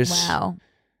Rogers. Wow.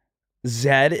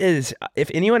 Zed is, if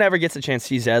anyone ever gets a chance to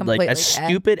see Zed, like as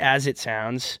Completely stupid as it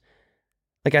sounds,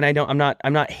 like, and I'm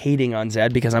not hating on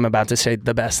Zed because I'm about to say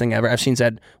the best thing ever. I've seen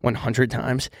Zed 100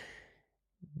 times.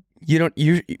 You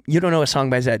don't know a song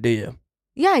by Zed, do you?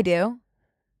 Yeah, I do.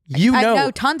 I know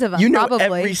tons of them. You know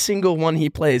probably. every single one he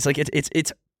plays. Like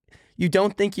it's you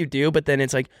don't think you do, but then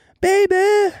it's like,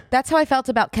 baby. That's how I felt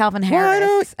about Calvin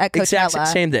Harris at Coachella. Exact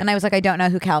same thing. And I was like, I don't know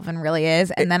who Calvin really is.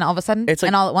 And then all of a sudden, it's like,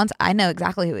 and all at once, I know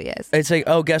exactly who he is. It's like,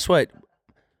 oh, guess what?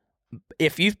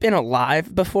 If you've been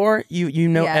alive before, you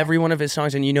know every one of his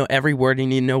songs and you know every word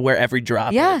and you know where every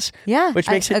drop is. Yeah, Which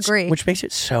makes agree. Which makes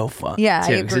it so fun. Yeah,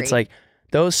 too, I agree. It's like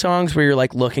those songs where you're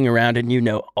like looking around and you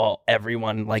know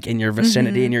everyone like in your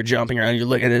vicinity and you're jumping around. You're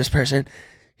looking at this person,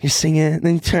 you're singing, and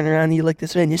then you turn around and you look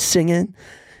this way and you're singing.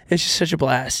 It's just such a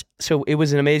blast. So it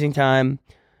was an amazing time.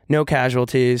 No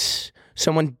casualties.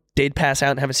 Someone did pass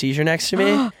out and have a seizure next to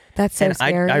me. That's so and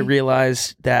scary. I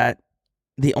realized that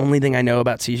the only thing I know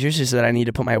about seizures is that I need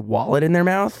to put my wallet in their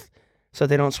mouth so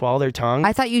they don't swallow their tongue.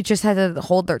 I thought you just had to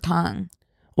hold their tongue.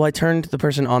 Well, I turned the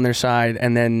person on their side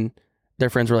and then their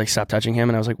friends were like, stop touching him.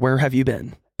 And I was like, where have you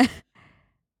been?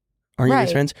 Are you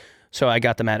his friends? So I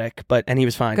got the medic, and he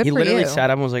was fine. Good He for literally you. sat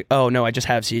up and was like, oh no, I just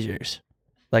have seizures.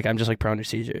 Like I'm just like prone to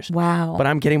seizures. Wow. But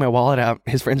I'm getting my wallet out.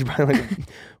 His friends are probably like,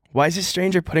 why is this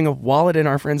stranger putting a wallet in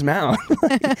our friend's mouth?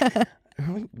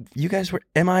 Like, you guys were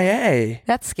MIA.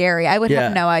 That's scary. I would Yeah.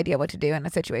 have no idea what to do in a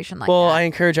situation like Well, that. I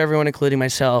encourage everyone, including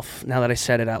myself, now that I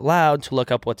said it out loud, to look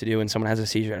up what to do when someone has a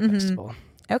seizure at a festival.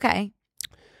 Okay.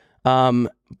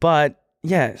 But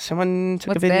yeah, someone took a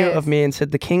What's video this? of me and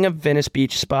said the King of Venice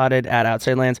Beach spotted at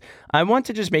Outside Lands. I want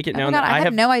to just make it Oh my known God, that I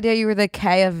had no idea you were the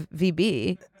K of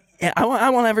VB. Yeah, I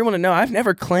want everyone to know I've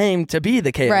never claimed to be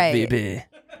the K of Right. VB.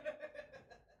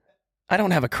 I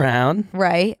don't have a crown.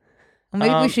 Right. Well,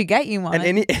 maybe we should get you one.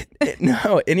 And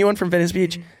anyone from Venice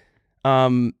Beach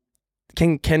can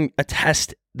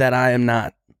attest that I am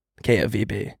not K of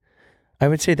VB. I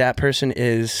would say that person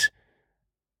is.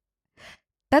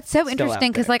 That's so still out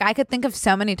interesting because, there. like, I could think of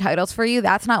so many titles for you.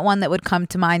 That's not one that would come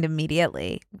to mind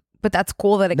immediately. But that's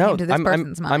cool that it came to this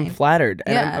person's mind. I'm flattered.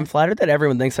 And Yeah. I'm flattered that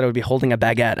everyone thinks that I would be holding a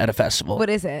baguette at a festival. What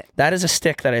is it? That is a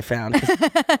stick that I found.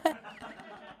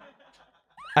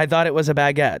 I thought it was a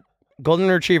baguette. Golden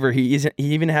Retriever, he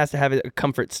even has to have a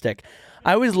comfort stick.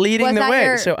 I was leading Was the that way.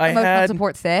 your So I emotional had.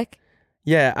 support stick?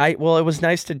 Yeah, well, it was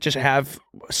nice to just have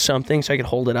something so I could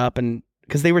hold it up, and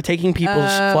because they were taking people's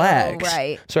flags.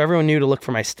 Right. So everyone knew to look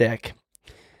for my stick.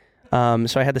 So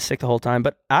I had the stick the whole time.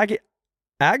 But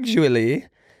actually,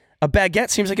 a baguette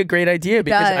seems like a great idea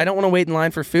because does. I don't want to wait in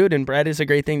line for food, and bread is a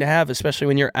great thing to have, especially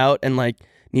when you're out and like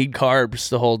need carbs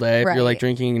the whole day if you're like Right.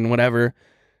 drinking and whatever.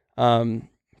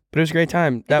 But it was a great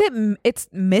time. It's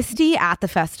misty at the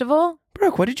festival?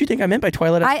 Brooke, what did you think I meant by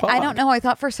Twilight-esque fog? I don't know. I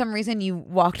thought for some reason you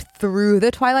walked through the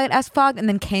Twilight-esque fog and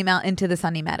then came out into the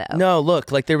sunny meadow. No,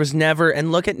 look, like there was never,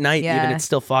 and look at night even, Yeah. it's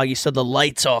still foggy, so the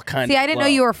lights all kind of See, I didn't know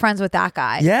you were friends with that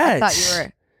guy. Yes. I thought you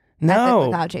were No.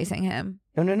 without chasing him.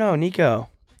 No, Nico.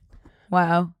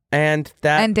 Wow. And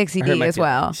that And Dixie hurt D my as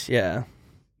well. feelings. Yeah.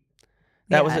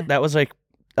 Yeah. That was like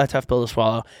a tough pill to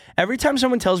swallow. Every time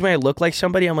someone tells me I look like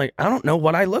somebody, I'm like, I don't know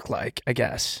what I look like, I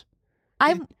guess.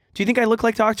 Do you think I look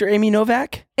like Dr. Amy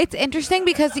Novak? It's interesting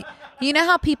because you know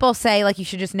how people say like you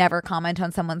should just never comment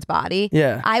on someone's body?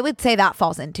 Yeah. I would say that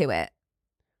falls into it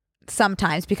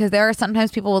sometimes because there are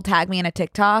sometimes people will tag me in a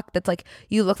TikTok that's like,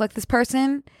 you look like this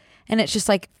person. And it's just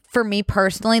like, for me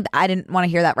personally, I didn't want to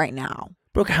hear that right now.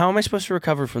 Brooke, how am I supposed to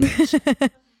recover from this?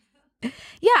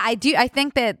 Yeah, I do. I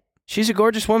think that, She's a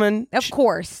gorgeous woman. of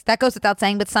course, that goes without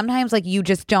saying, but sometimes like you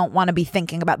just don't want to be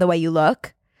thinking about the way you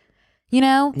look, you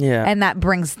know? Yeah. And that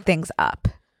brings things up,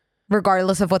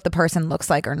 regardless of what the person looks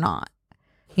like or not,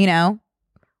 you know?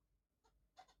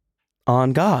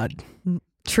 On God.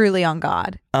 Truly on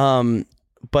God.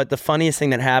 But the funniest thing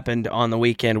that happened on the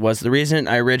weekend was the reason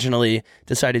I originally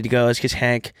decided to go is because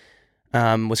Hank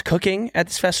was cooking at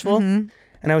this festival. Mm-hmm.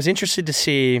 And I was interested to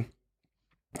see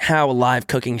how a live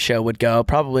cooking show would go,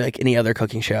 probably like any other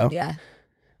cooking show. Yeah.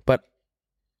 But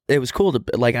it was cool to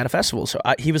like at a festival. So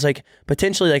he was like,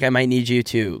 potentially like I might need you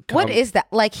to come. What is that?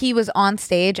 Like he was on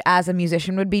stage as a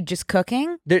musician would be just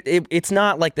cooking? It's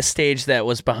not like the stage that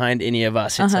was behind any of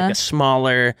us. It's like a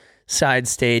smaller side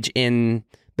stage in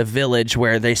the village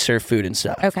where they serve food and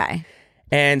stuff. Okay.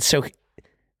 And so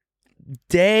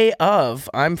day of,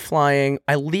 I'm flying.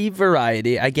 I leave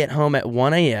Variety. I get home at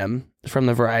 1 a.m. from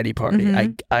the Variety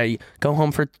party. I go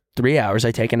home for 3 hours.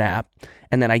 I take a nap,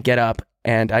 and then I get up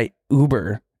and I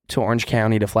Uber to Orange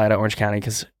County to fly to Orange County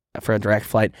because for a direct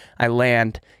flight. I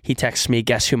land. He texts me,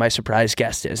 guess who my surprise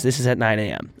guest is? This is at 9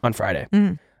 a.m. on Friday.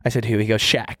 I said, who? He goes,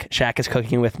 Shaq. Shaq is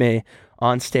cooking with me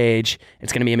on stage.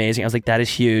 It's going to be amazing. I was like, that is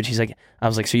huge. I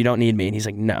was like, so you don't need me? And he's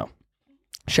like, no.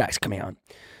 Shaq's coming on.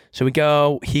 So we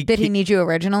go. Did he need you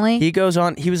originally? He goes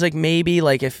on. He was like, maybe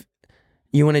like if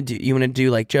you want to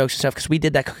do like jokes and stuff, because we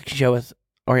did that cooking show with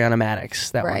Oriana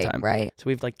Maddox that one time. Right. So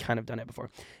we've like kind of done it before.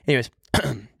 Anyways,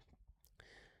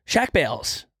 Shaq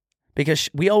bails because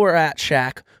we all were at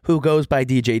Shaq, who goes by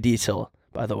DJ Diesel,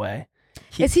 by the way.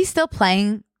 Is he still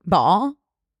playing ball?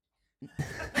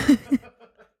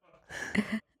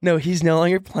 No, he's no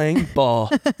longer playing ball.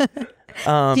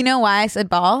 Do you know why I said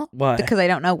ball? Why? Because I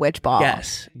don't know which ball.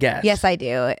 Guess. Yes, I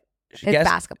do. It's Guess?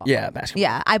 basketball. Yeah, basketball.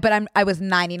 Yeah, I was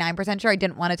 99% sure I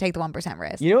didn't want to take the 1%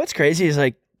 risk. You know what's crazy is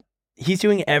like he's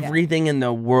doing everything in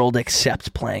the world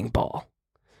except playing ball.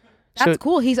 That's So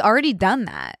cool. He's already done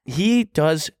that. he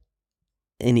does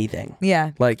anything.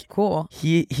 Yeah. Like Cool.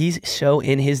 he's so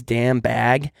in his damn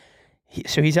bag.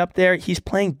 So he's up there. He's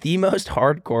playing the most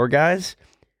hardcore guys.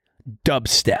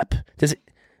 Dubstep. Does it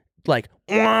like?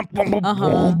 I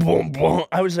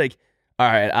was like, all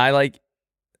right.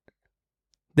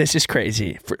 This is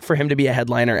crazy for him to be a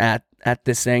headliner at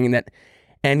this thing.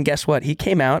 And guess what? He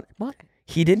came out. What?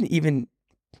 He didn't even.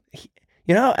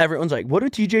 You know how everyone's like, what do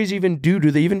DJs even do?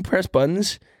 Do they even press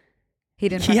buttons? He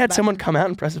didn't. He had someone come out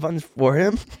and press the buttons for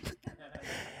him.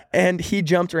 And he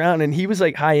jumped around and he was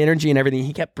like high energy and everything.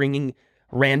 He kept bringing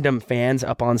random fans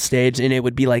up on stage and it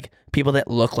would be like people that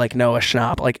look like Noah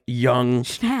Schnapp, like young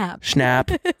Schnapp.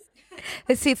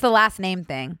 See, it's the last name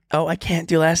thing. Oh, I can't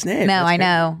do last name. No, That's I crazy.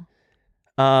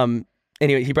 know.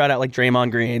 Anyway, he brought out like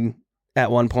Draymond Green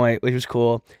at one point, which was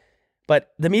cool.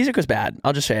 But the music was bad.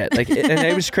 I'll just say it. Like, and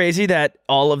it was crazy that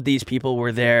all of these people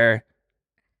were there.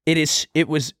 It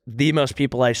was the most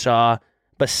people I saw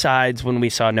besides when we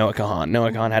saw Noah Kahan.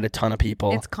 Noah Kahan had a ton of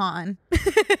people. It's Khan.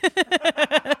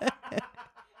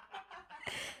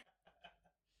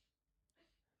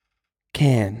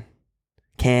 Can?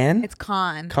 It's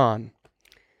Khan. Khan.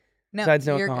 No, Besides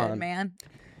Noah you're Kahan. good, man.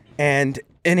 And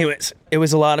anyways, it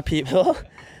was a lot of people.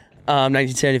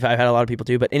 1975 had a lot of people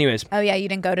too. But anyways, Oh yeah, you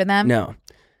didn't go to them? no.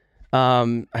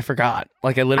 I forgot.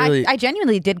 Like I literally. I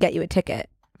genuinely did get you a ticket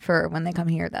for when they come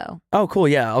here though. Oh, cool.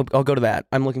 Yeah, I'll go to that.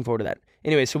 I'm looking forward to that.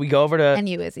 Anyway, so we go over to. And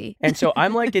you, Izzy. And so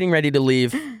I'm like getting ready to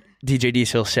leave DJ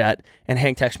Diesel's set, and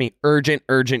Hank texts me, urgent,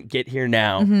 get here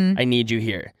now. I need you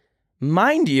here.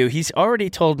 Mind you, he's already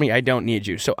told me I don't need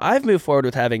you. So I've moved forward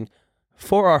with having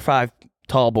 4 or 5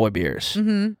 tall boy beers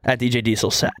at DJ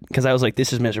Diesel's set because I was like,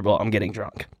 this is miserable. I'm getting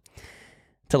drunk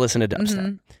to listen to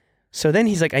dubstep. So then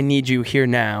he's like, I need you here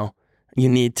now. You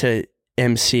need to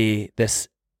MC this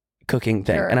cooking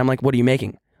thing. Sure. And I'm like, what are you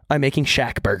making? I'm making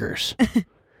Shaq burgers. I'm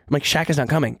like, Shaq is not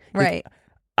coming. Right.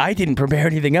 I didn't prepare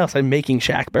anything else. I'm making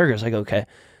Shaq burgers. Like, okay,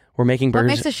 we're making What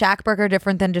burgers. makes a Shaq burger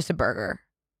different than just a burger?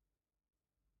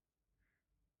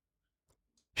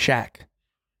 Shaq,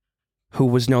 who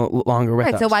was no longer with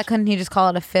Right, us. so why couldn't he just call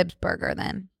it a Fibs burger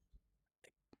then?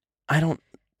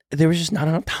 There was just not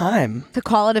enough time. To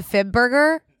call it a Fib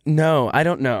burger? No, I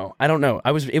don't know.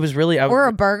 It was really. Or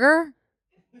a burger?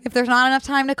 If there's not enough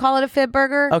time to call it a Fib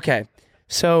burger? Okay,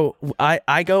 so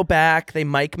I go back. They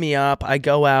mic me up. I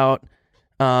go out.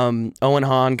 Owen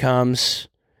Hahn comes,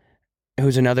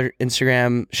 who's another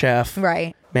Instagram chef.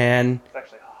 Right. Man. It's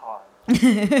actually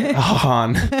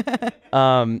Han.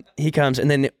 Han. He comes,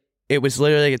 and then it was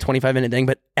literally like a 25-minute thing,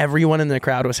 but everyone in the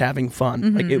crowd was having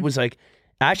fun. Like it was like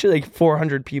actually like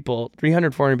 400 people,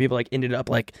 300, 400 people like ended up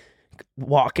like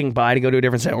walking by to go to a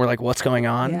different set. And we're like, what's going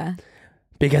on? Yeah.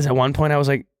 Because at one point I was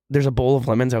like, there's a bowl of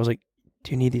lemons. I was like,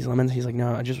 do you need these lemons? He's like,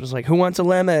 no. I just was like, who wants a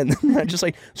lemon? I just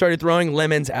like started throwing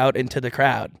lemons out into the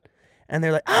crowd. And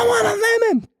they're like, I want a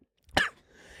lemon.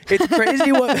 It's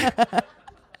crazy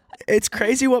it's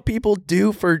crazy what people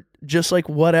do for just like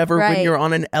whatever when Right. you're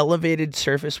on an elevated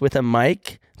surface with a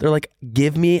mic. They're like,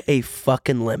 give me a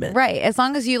fucking lemon. Right. As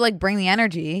long as you like bring the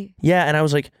energy. Yeah. And I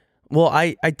was like, well,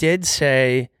 I did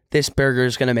say this burger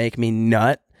is going to make me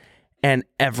nut. And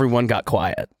everyone got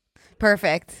quiet.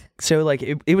 Perfect. So like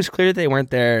it was clear that they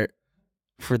weren't there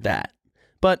for that.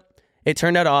 But it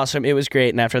turned out awesome. It was great.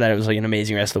 And after that, it was like an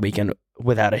amazing rest of the weekend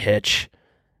without a hitch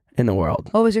in the world.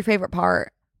 What was your favorite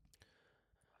part?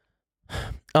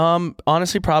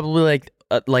 Honestly, probably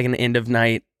like an end of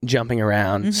night jumping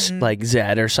around like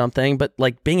Zed or something. But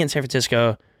like being in San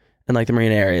Francisco, And like the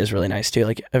marina area is really nice too.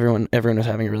 Like everyone was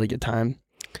having a really good time.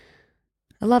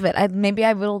 I love it. Maybe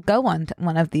I will go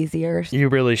one of these years. You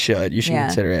really should. You should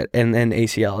consider it. And then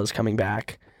ACL is coming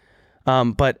back.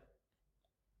 But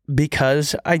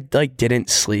because I like didn't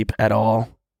sleep at all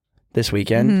this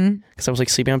weekend, because I was like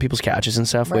sleeping on people's couches and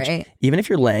stuff, which even if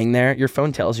you're laying there, your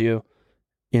phone tells you,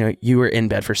 you were in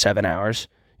bed for 7 hours.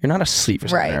 You're not asleep for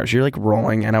 7 hours. You're like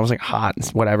rolling, and I was like hot and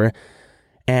whatever.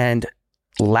 And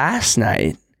last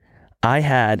night I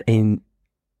had a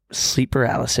sleep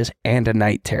paralysis and a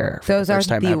night terror. Those are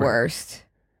the worst.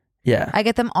 Yeah. I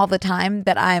get them all the time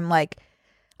that I'm like,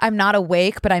 I'm not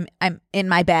awake, but I'm in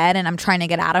my bed and I'm trying to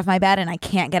get out of my bed and I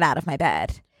can't get out of my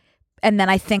bed. And then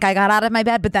I think I got out of my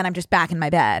bed, but then I'm just back in my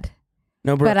bed.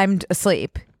 No, bro. But I'm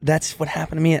asleep. That's what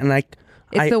happened to me. And I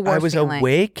was feeling.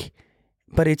 Awake,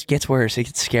 but it gets worse. It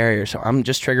gets scarier. So I'm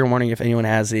just trigger warning if anyone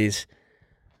has these.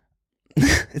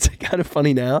 It's like kind of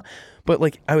funny now. But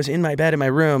like I was in my bed in my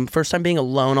room, first time being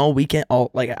alone all weekend,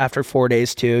 like after 4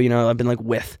 days too, I've been like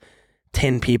with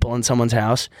 10 people in someone's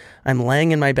house. I'm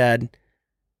laying in my bed.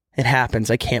 It happens.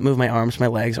 I can't move my arms, my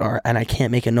legs are, and I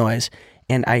can't make a noise.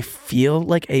 And I feel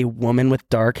like a woman with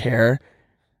dark hair,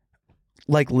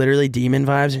 like literally demon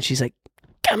vibes. And she's like,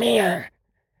 come here.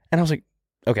 And I was like,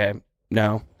 okay,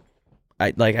 no,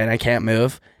 and I can't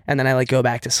move. And then I like go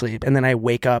back to sleep. And then I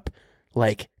wake up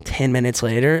like 10 minutes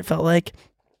later, it felt like.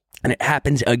 And it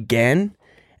happens again.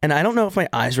 And I don't know if my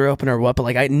eyes were open or what, but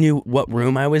like I knew what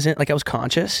room I was in. Like I was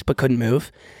conscious, but couldn't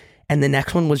move. And the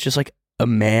next one was just like a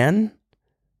man,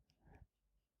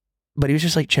 but he was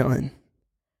just like chilling.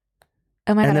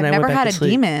 Oh my God, I've never had a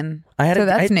demon.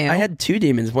 That's new. I had two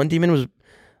demons. One demon was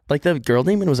like the girl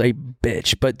demon was a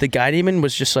bitch, but the guy demon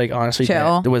was just like honestly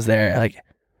chill. Was there. Like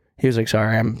he was like,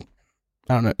 sorry, I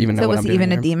don't know even know what I'm doing. So was he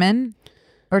even a demon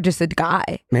or just a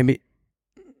guy?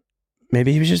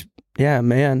 Maybe he was just,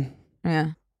 man.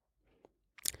 Yeah.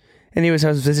 Anyways, I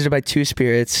was visited by two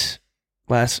spirits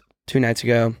last 2 nights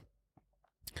ago.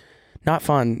 Not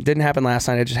fun. Didn't happen last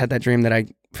night. I just had that dream that I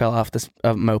fell off this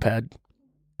moped.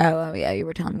 Oh, yeah. You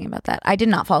were telling me about that. I did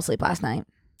not fall asleep last night.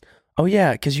 Oh,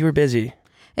 yeah. Because you were busy.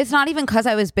 It's not even because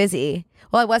I was busy.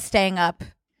 Well, I was staying up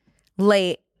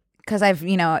late because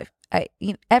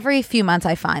every few months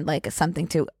I find like something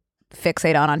to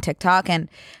fixate on TikTok, and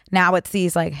now it's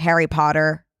these like Harry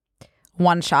Potter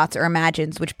one shots or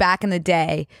imagines, which back in the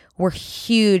day were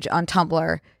huge on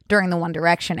Tumblr during the One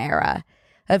Direction era,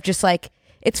 of just like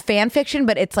it's fan fiction,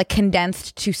 but it's like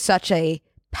condensed to such a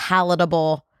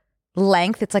palatable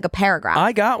length. It's like a paragraph.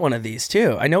 I got one of these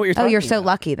too. I know what you're talking about. Oh, you're so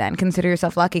lucky then. Consider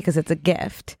yourself lucky because it's a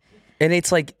gift. And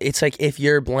it's like if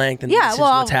you're blank, then this is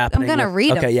what's happening. I'm gonna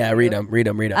read them. Okay, yeah, read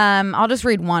them. I'll just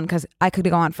read one because I could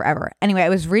go on forever. Anyway, I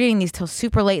was reading these till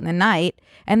super late in the night,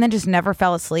 and then just never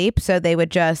fell asleep. So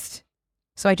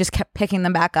I just kept picking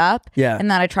them back up. Yeah,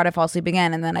 and then I'd try to fall asleep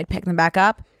again, and then I'd pick them back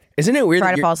up. Isn't it weird?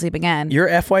 Try to fall asleep again. Your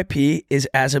FYP is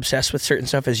as obsessed with certain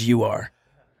stuff as you are.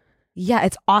 Yeah,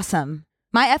 it's awesome.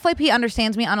 My FYP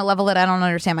understands me on a level that I don't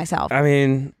understand myself. I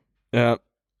mean, yeah.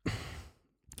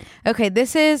 Okay,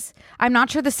 I'm not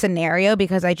sure the scenario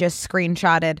because I just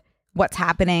screenshotted what's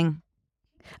happening.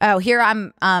 Oh, here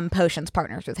I'm Potions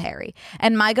partners with Harry.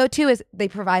 And my go-to is they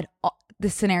provide the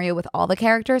scenario with all the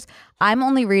characters. I'm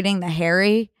only reading the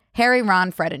Harry,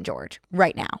 Ron, Fred, and George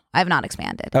right now. I have not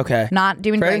expanded. Okay. Not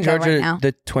doing Fred and Draco George right are now.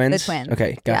 the twins? The twins.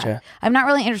 Okay, gotcha. Yeah. I'm not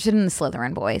really interested in the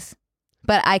Slytherin boys,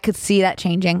 but I could see that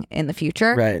changing in the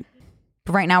future. Right.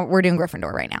 But right now, we're doing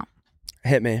Gryffindor right now.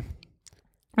 Hit me.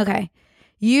 Okay.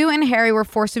 You and Harry were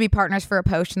forced to be partners for a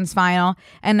potions final,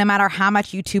 and no matter how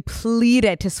much you two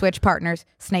pleaded to switch partners,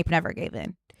 Snape never gave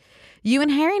in. You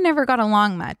and Harry never got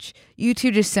along much. You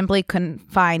two just simply couldn't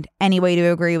find any way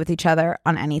to agree with each other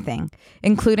on anything,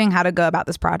 including how to go about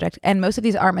this project. And most of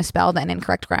these are misspelled and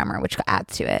incorrect grammar, which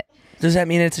adds to it. Does that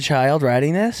mean it's a child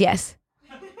writing this? Yes.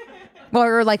 Well,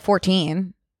 we're like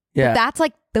 14. Yeah.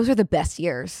 But those are the best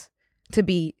years to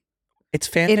be. It's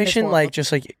fan fiction, like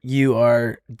just like you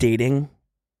are dating.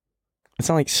 It's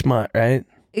not like smut, right?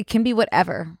 It can be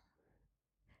whatever.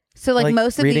 So like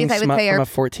most of these I would say are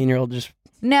from a 14-year-old just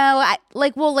no,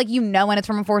 when it's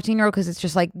from a 14-year-old because it's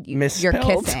just like you're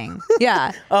kissing.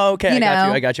 Yeah. Oh, okay.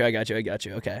 I got you.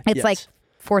 Okay. It's like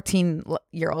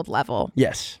 14-year-old level.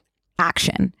 Yes.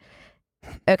 Action.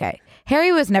 Okay.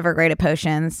 Harry was never great at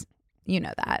potions. You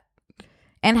know that.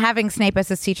 And having Snape as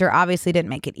his teacher obviously didn't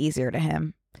make it easier to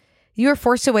him. You were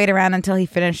forced to wait around until he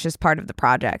finished his part of the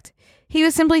project. He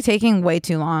was simply taking way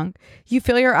too long. You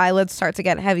feel your eyelids start to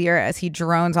get heavier as he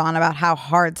drones on about how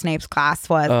hard Snape's class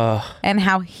was and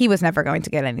how he was never going to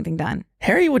get anything done.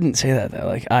 Harry wouldn't say that though,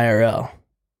 like IRL.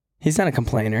 He's not a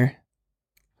complainer.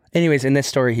 Anyways, in this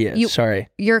story, he is. Sorry.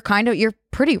 You're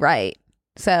pretty right.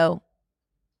 So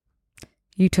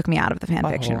you took me out of the fan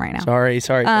fiction right now. Sorry.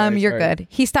 You're good.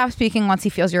 He stops speaking once he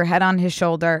feels your head on his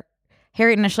shoulder.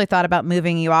 Harry initially thought about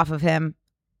moving you off of him.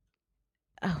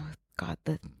 Oh, God,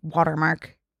 the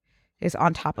watermark is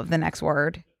on top of the next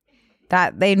word.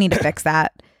 That they need to fix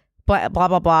that. Blah, blah,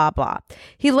 blah, blah, blah.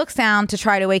 He looks down to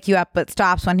try to wake you up, but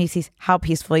stops when he sees how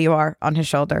peaceful you are on his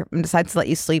shoulder and decides to let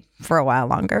you sleep for a while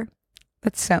longer.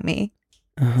 That's so me.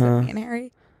 So me and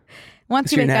Harry.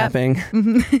 Once you wake up,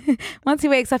 once he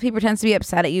wakes up, he pretends to be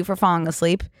upset at you for falling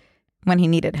asleep when he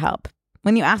needed help.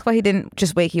 When you ask why he didn't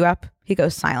just wake you up, he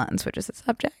goes silent and switches the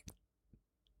subject.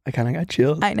 I kind of got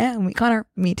chilled. I know.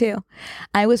 Me too.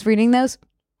 I was reading those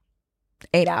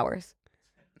 8 hours.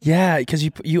 Yeah, because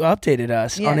you updated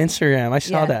us on Instagram. I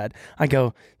saw that. I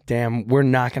go, damn, we're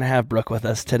not going to have Brooke with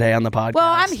us today on the podcast.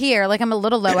 Well, I'm here. Like, I'm a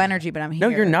little low energy, but I'm here.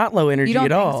 No, you're not low energy you don't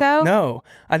at all. Think so? No,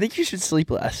 I think you should sleep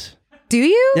less. Do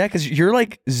you? Yeah, because you're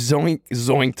like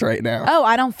zoinked right now. Oh,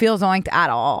 I don't feel zoinked at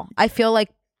all. I feel like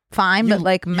fine, but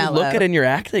like mellow. You look it and you're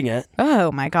acting it. Oh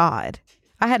my God.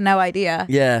 I had no idea.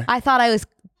 Yeah. I thought I was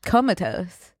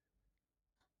comatose.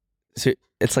 So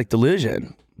it's like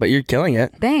delusion, but you're killing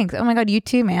it. Thanks. Oh my God, you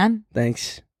too, man.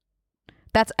 Thanks.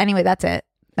 That's it.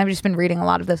 I've just been reading a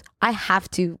lot of this. I have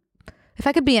to. If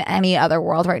I could be in any other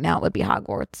world right now, it would be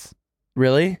Hogwarts.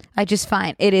 Really? I just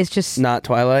find it is just not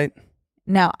Twilight.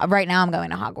 No, right now I'm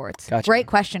going to Hogwarts. Gotcha. Great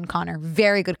question, Connor.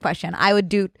 Very good question. I would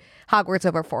do Hogwarts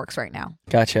over Forks right now.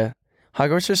 Gotcha.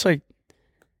 Hogwarts just like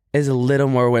is a little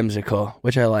more whimsical,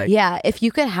 which I like. Yeah, if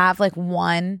you could have like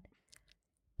one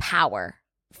power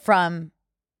from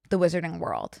the wizarding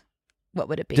world, what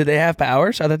would it be? Did they have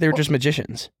powers? I thought they were just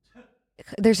magicians.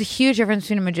 There's a huge difference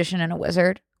between a magician and a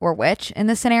wizard or witch in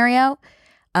this scenario.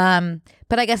 But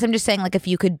I guess I'm just saying, like, if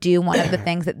you could do one of the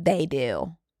things that they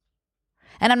do.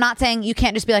 And I'm not saying you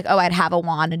can't just be like, oh, I'd have a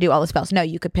wand and do all the spells. No,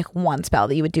 you could pick one spell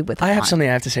that you would do with a wand. I have something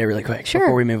I have to say really quick Sure.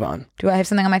 before we move on. Do I have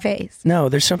something on my face? No,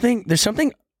 there's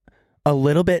something a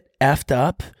little bit effed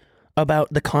up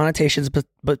about the connotations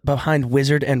behind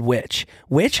wizard and witch.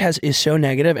 Witch is so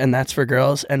negative, and that's for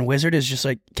girls, and wizard is just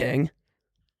like king.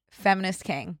 Feminist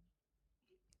king.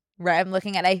 Right, I'm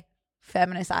looking at a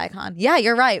feminist icon. Yeah,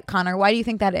 you're right, Connor. Why do you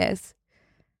think that is?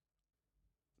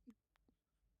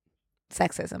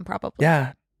 Sexism, probably.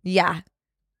 Yeah. Yeah.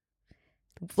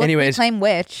 Anyways. Claim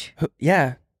witch.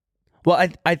 Yeah. Well,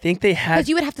 I think they had... Because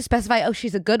you would have to specify, oh,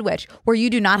 she's a good witch, where you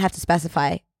do not have to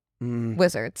specify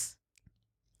wizards.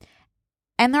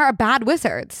 And there are bad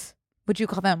wizards. Would you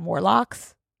call them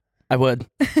warlocks? I would.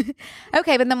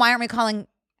 Okay, but then why aren't we calling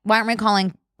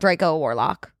Draco a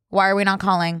warlock? Why are we not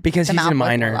calling because the he's a Malfoy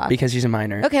minor. warlock? Because he's a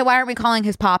minor. Okay, why aren't we calling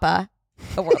his papa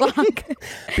a warlock?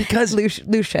 Because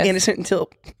Lucius. Innocent until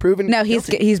proven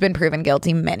guilty. He's been proven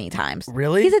guilty many times.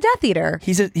 Really? He's a Death Eater.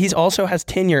 He's also has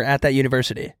tenure at that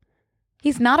university.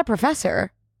 He's not a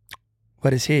professor.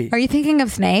 What is he? Are you thinking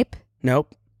of Snape?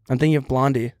 Nope. I'm thinking of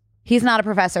Blondie. He's not a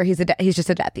professor. He's just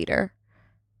a Death Eater.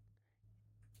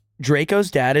 Draco's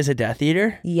dad is a Death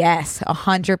Eater? Yes,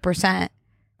 100%.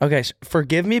 Okay, so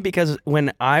forgive me because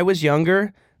when I was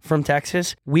younger from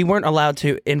Texas, we weren't allowed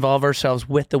to involve ourselves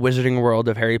with the wizarding world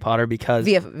of Harry Potter because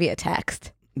via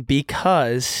text.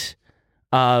 Because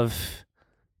of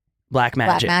black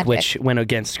magic, which went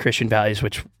against Christian values,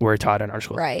 which were taught in our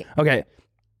school. Right. Okay.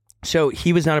 So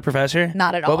he was not a professor?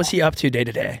 Not at all. What was he up to day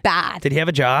to day? Bad. Did he have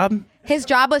a job? His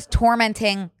job was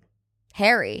tormenting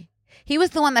Harry. He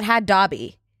was the one that had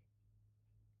Dobby.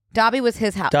 Dobby was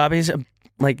his house. Dobby's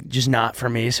just not for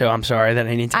me, so I'm sorry that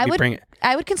I need to bring it.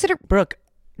 I would consider Brooke,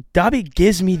 Dobby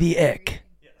gives me the ick.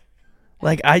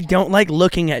 Like, I don't like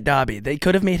looking at Dobby. They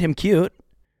could have made him cute.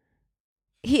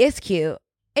 He is cute.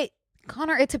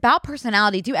 Connor, it's about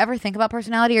personality. Do you ever think about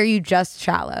personality, or are you just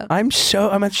shallow? I'm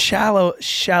a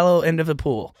shallow end of the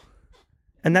pool.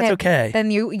 And that's okay. Then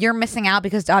you're missing out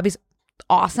because Dobby's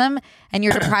awesome, and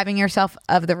you're depriving yourself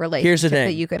of the relationship Here's the thing.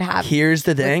 that you could have. Here's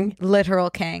the thing. Literal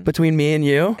king. Between me and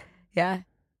you. Yeah.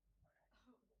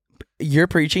 You're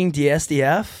preaching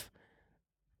DSDF.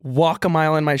 Walk a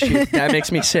mile in my shoes. That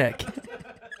makes me sick.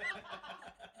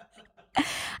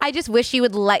 I just wish you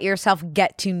would let yourself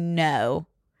get to know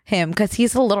him because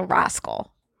he's a little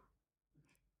rascal.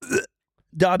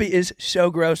 Dobby is so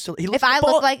gross. If I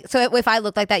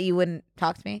look like that, you wouldn't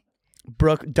talk to me.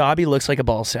 Brooke, Dobby looks like a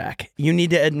ball sack. You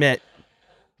need to admit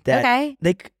that. Okay.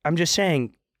 I'm just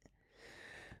saying.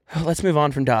 Let's move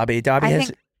on from Dobby. I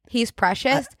think he's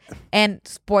precious. And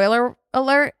spoiler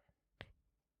alert,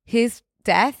 his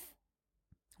death,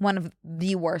 one of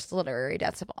the worst literary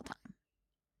deaths of all time.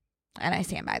 And I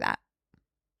stand by that.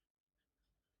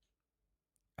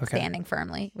 Okay. standing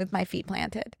firmly with my feet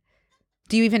planted.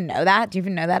 Do you even know that? Do you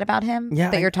even know that about him?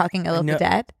 Yeah, that you're talking ill of the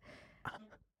dead?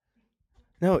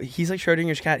 No, he's like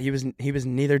Schrodinger's cat. He was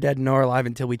neither dead nor alive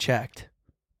until we checked.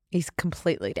 He's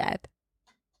completely dead.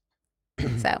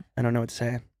 So I don't know what to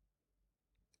say.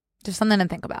 just something to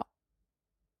think about.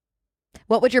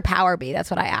 What would your power be? That's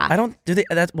what I asked. I don't do they.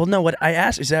 That's well, no. What I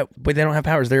asked is that but they don't have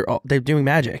powers. They're doing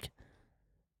magic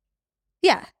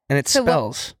Yeah. and it's So what-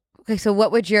 spells. Okay, so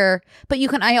what would your? But you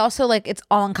can. I also like it's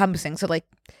all encompassing. So like,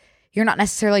 you're not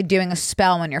necessarily doing a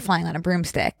spell when you're flying on a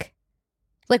broomstick.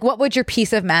 Like, what would your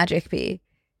piece of magic be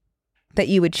that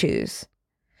you would choose?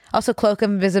 Also, cloak of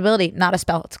invisibility, not a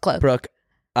spell. It's a cloak. Brooke,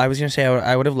 I was gonna say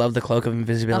I would have loved the cloak of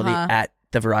invisibility Uh-huh. at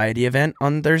the variety event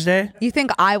on Thursday You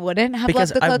think I wouldn't have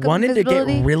because loved the I cloak wanted of to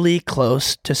invisibility? get really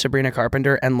close to Sabrina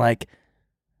Carpenter and like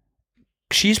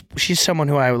she's someone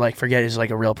who I would like forget is like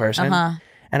a real person. Uh-huh.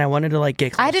 And I wanted to like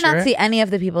get closer. I did not see any of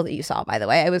the people that you saw. By the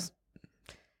way, I was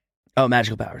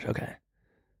magical powers. Okay.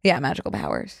 magical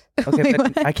powers. Okay, Wait,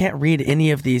 but what? I can't read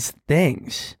any of these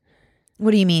things.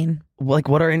 What do you mean? Like,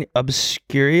 what are any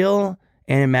obscurial,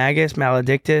 animagus,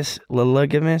 maledictus,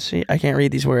 liligamus? I can't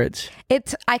read these words.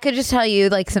 I could just tell you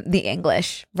like the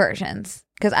English versions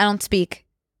because I don't speak.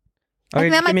 I Okay,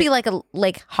 think that give might me- be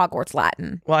like Hogwarts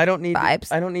Latin. Well, I don't need.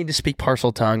 vibes. I don't need to speak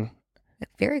parcel tongue.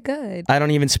 Very good. I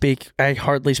don't even speak. I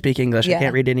hardly speak English. Yeah. I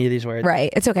can't read any of these words.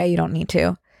 Right. It's okay. You don't need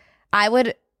to. I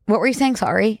would. What were you saying?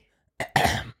 Sorry.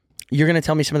 You're gonna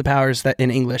tell me some of the powers that in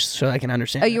English so I can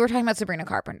understand. Oh, you were talking about Sabrina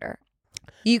Carpenter.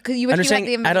 You would I'm hear just about saying,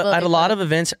 the at a invisibility lot cloak. of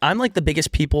events, I'm like the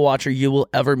biggest people watcher you will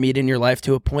ever meet in your life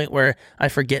to a point where I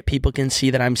forget people can see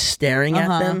that I'm staring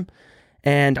at them.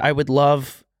 And I would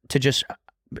love to just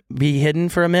be hidden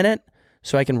for a minute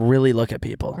so I can really look at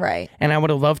people. Right. And I would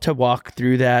have loved to walk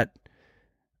through that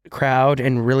crowd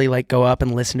and really like go up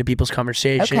and listen to people's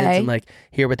conversations Okay. and like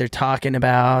hear what they're talking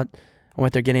about,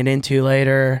 what they're getting into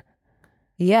later,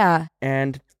 Yeah.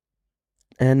 and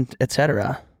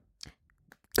etc.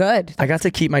 Good. I got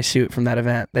to keep my suit from that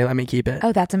event. They let me keep it.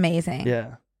 Oh, that's amazing.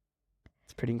 Yeah.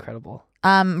 It's pretty incredible.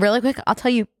 Really quick, I'll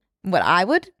tell you what I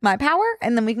would, my power,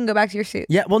 and then we can go back to your suit.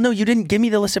 Yeah, well, no, you didn't give me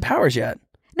the list of powers yet.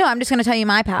 No, I'm just going to tell you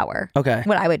my power. Okay.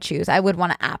 What I would choose. I would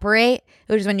want to apparate,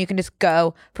 which is when you can just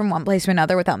go from one place to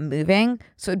another without moving.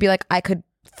 So it'd be like I could,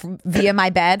 via my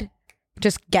bed,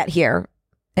 just get here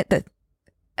at the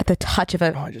touch of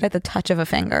a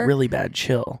finger. Really bad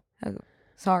chill.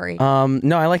 Sorry.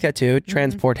 No, I like that too.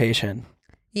 Transportation.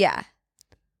 Yeah.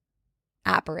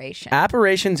 Apparition.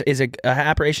 Apparition is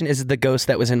the ghost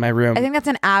that was in my room. I think that's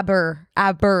an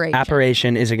aberration.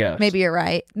 Apparition is a ghost. Maybe you're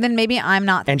right. Then maybe I'm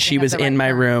not. And she thinking of was the in right my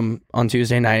term. room on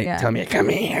Tuesday night Yeah. telling me, come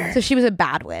here. So she was a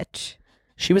bad witch.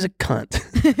 She was a cunt.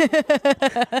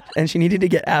 And she needed to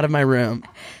get out of my room.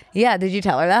 Yeah. Did you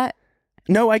tell her that?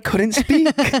 No, I couldn't speak.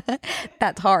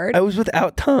 That's hard. I was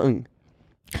without tongue.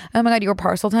 Oh my God, you were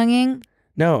parcel tonguing?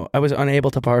 No, I was unable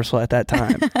to parcel at that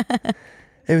time.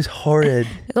 It was horrid.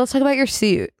 Let's talk about your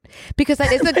suit. Because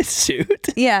that is My a suit.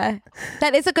 yeah.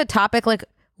 That is a good topic. Like,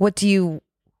 what do you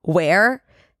wear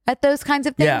at those kinds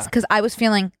of things? Yeah. Because I was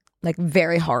feeling like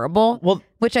very horrible. Well,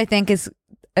 which I think is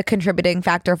a contributing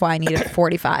factor of why I needed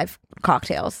 45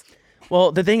 cocktails.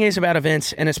 Well, the thing is about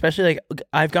events, and especially like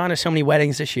I've gone to so many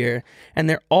weddings this year, and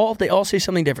they all say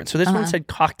something different. So this one said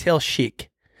cocktail chic.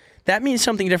 That means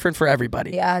something different for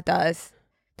everybody. Yeah, it does.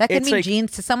 That could It's mean like-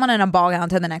 jeans to someone and a ball gown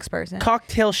to the next person.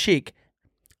 Cocktail chic,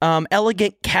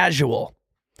 elegant casual.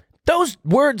 Those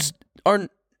words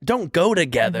don't go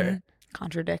together.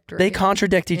 Contradictory. They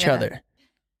contradict each Yeah. other.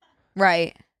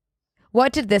 Right.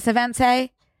 What did this event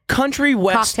say? Country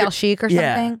western Cocktail chic or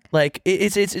Yeah, something? like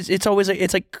it's always like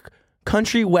it's like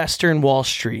country western Wall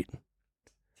Street.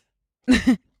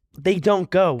 They don't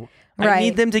go. I Right.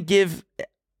 need them to give.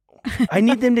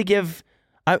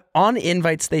 On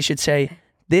invites. They should say,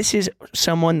 "This is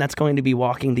someone that's going to be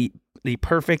walking the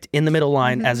perfect in the middle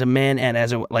line as a man and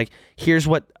as a like. Here's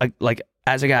what like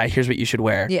as a guy. Here's what you should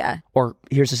wear. Yeah. Or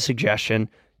here's a suggestion.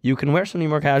 You can wear something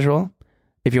more casual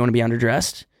if you want to be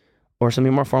underdressed, or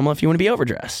something more formal if you want to be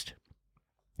overdressed."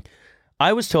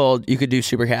 I was told you could do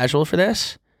super casual for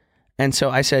this. And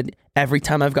so I said, every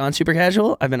time I've gone super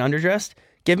casual, I've been underdressed.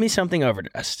 Give me something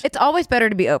overdressed. It's always better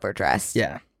to be overdressed.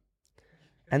 Yeah.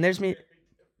 And there's me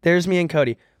and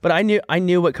Cody. But I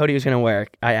knew what Cody was going to wear.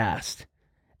 I asked.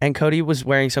 And Cody was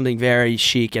wearing something very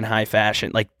chic and high fashion.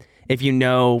 Like, if you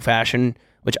know fashion,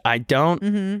 which I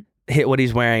don't, hit what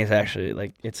he's wearing is actually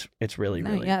like, it's really, Oh,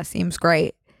 really. yeah, seems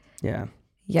great. Yeah.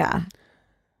 Yeah.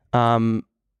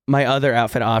 My other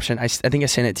outfit option, I think I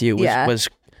sent it to you, was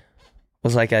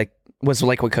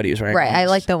like what Cody was wearing. Right. I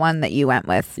like the one that you went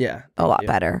with Yeah. a lot you.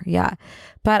 better. Yeah.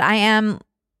 But I am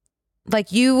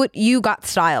like you got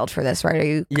styled for this, right? Are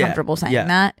you comfortable saying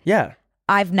that? Yeah.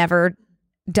 I've never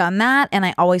done that, and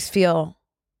I always feel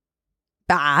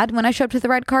bad when I show up to the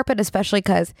red carpet, especially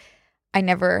because I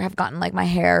never have gotten like my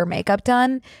hair or makeup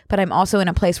done, but I'm also in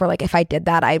a place where like if I did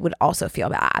that, I would also feel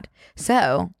bad.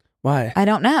 So Why? I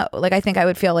don't know. Like I think I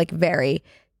would feel like very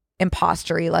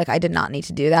impostery, like I did not need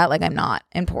to do that. Like I'm not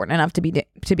important enough to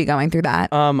be going through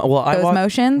that. Well, Those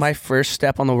motions. My first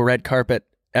step on the red carpet,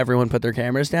 everyone put their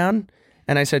cameras down,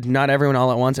 and I said, "Not everyone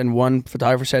all at once." And one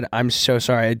photographer said, "I'm so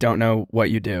sorry, I don't know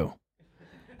what you do."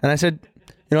 And I said,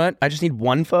 "You know what? I just need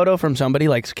one photo from somebody.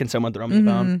 Like, can someone throw me a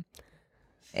phone?"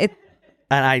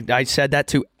 And I said that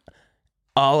to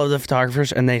all of the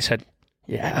photographers, and they said,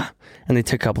 "Yeah." And they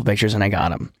took a couple pictures, and I got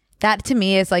them. That to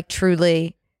me is like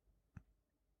truly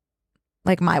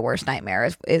like my worst nightmare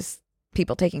is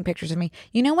people taking pictures of me.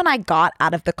 You know, when I got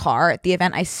out of the car at the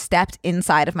event, I stepped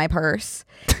inside of my purse,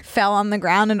 fell on the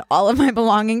ground, and all of my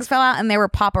belongings fell out, and there were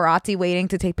paparazzi waiting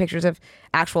to take pictures of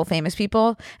actual famous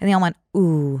people, and they all went,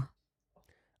 "Ooh."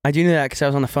 I do know that because I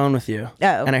was on the phone with you.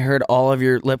 Oh. And I heard all of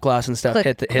your lip gloss and stuff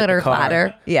hit the glitter car.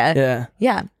 clatter. Yeah.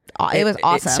 It was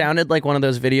awesome. It sounded like one of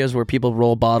those videos where people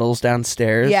roll bottles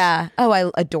downstairs. Yeah. Oh, I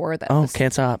adore those. Oh,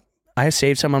 can't stop. I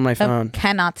saved some on my phone.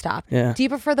 Cannot stop. Yeah. Do you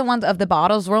prefer the ones of the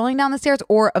bottles rolling down the stairs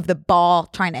or of the ball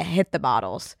trying to hit the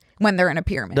bottles when they're in a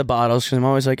pyramid? The bottles, because I'm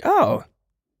always like, oh,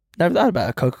 never thought about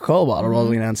a Coca-Cola bottle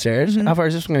rolling downstairs. How far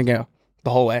is this one going to go? The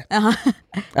whole way.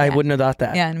 I wouldn't have thought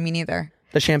that. Yeah, me neither.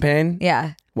 The champagne?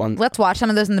 Yeah. One. Let's watch some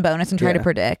of those in the bonus and try to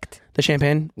predict. The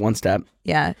champagne? One step.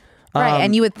 Yeah. Right.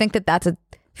 And you would think that that's a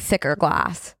thicker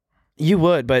glass. You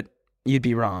would, but you'd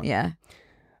be wrong. Yeah.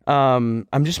 I'm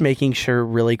just making sure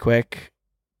really quick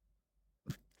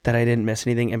that I didn't miss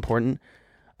anything important.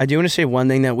 I do want to say one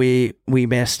thing that we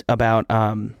missed about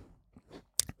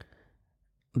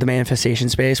the manifestation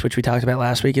space, which we talked about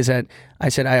last week, is that I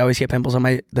said I always get pimples on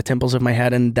the temples of my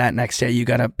head, and that next day you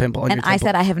got a pimple on your temple. And I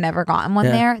said I have never gotten one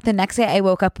there. The next day I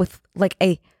woke up with like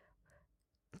a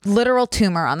literal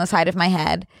tumor on the side of my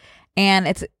head, and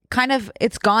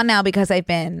it's gone now because I've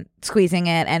been squeezing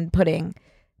it and putting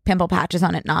pimple patches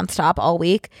on it nonstop all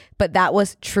week. But that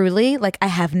was truly like I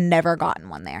have never gotten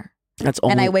one there.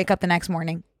 And I wake up the next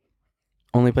morning.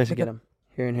 Only place to get them.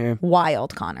 Here and here.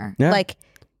 Wild, Connor. Yeah. Like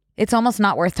it's almost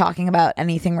not worth talking about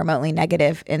anything remotely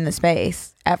negative in the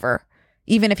space ever.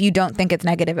 Even if you don't think it's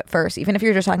negative at first, even if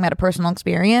you're just talking about a personal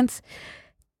experience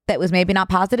that was maybe not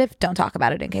positive, don't talk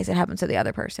about it in case it happens to the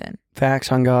other person.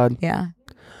 Facts on God. Yeah.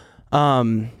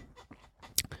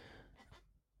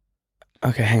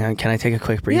 Okay, hang on. Can I take a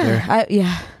quick breather?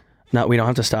 Yeah. No, we don't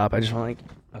have to stop. I just want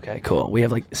okay, cool. We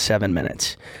have like 7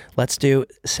 minutes. Let's do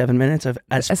 7 minutes of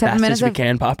as fast as we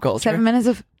can pop culture. 7 minutes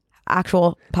of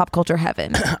actual pop culture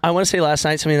heaven. I want to say last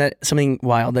night something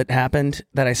wild that happened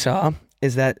that I saw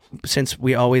is that since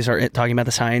we always are talking about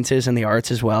the sciences and the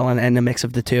arts as well and a mix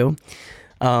of the two,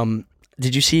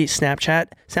 did you see Snapchat?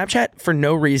 Snapchat for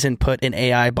no reason put an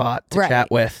AI bot to chat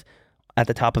with at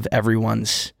the top of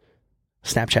everyone's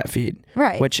Snapchat feed,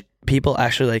 right? Which people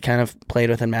actually like kind of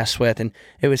played with and messed with, and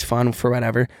it was fun for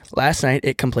whatever. Last night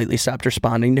it completely stopped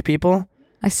responding to people.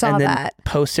 I saw and then that.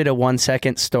 Posted a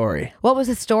 1-second story. What was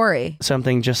the story?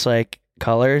 Something just like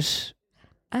colors.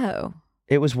 Oh.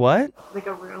 It was what? Like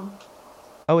a room.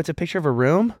 Oh, it's a picture of a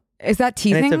room? Is that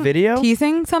teasing? And it's a video?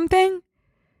 Teasing something?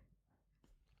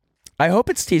 I hope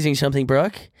it's teasing something,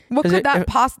 Brooke. What could that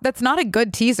that's not a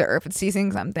good teaser if it's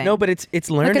teasing something. No, but it's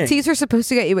learning. Like a teaser's supposed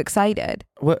to get you excited.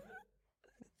 What?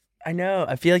 I know.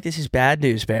 I feel like this is bad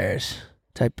news bears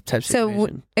type situation.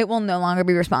 So it will no longer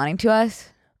be responding to us?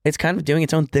 It's kind of doing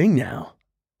its own thing now.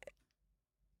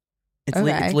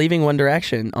 It's leaving One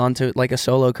Direction onto like a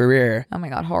solo career. Oh my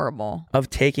God, horrible. Of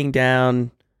taking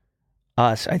down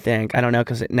us, I think. I don't know,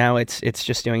 because now it's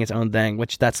just doing its own thing,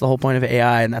 which that's the whole point of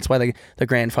AI, and that's why the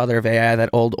grandfather of AI, that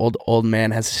old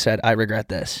man, has said, I regret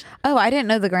this. Oh, I didn't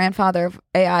know the grandfather of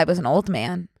AI was an old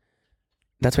man.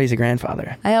 That's why he's a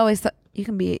grandfather. I always thought you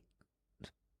can be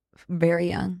very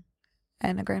young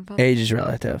and a grandfather. Age is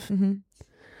relative. Mm-hmm.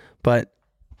 But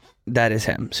that is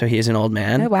him. So he is an old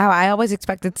man. Oh, wow. I always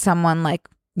expected someone like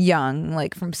young,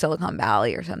 like from Silicon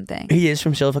Valley or something. He is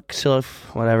from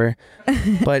whatever.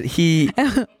 But he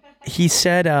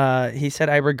said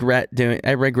I regret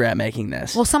making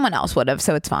this. Well, someone else would have,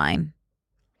 so it's fine.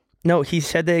 No, he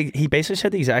basically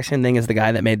said the exact same thing as the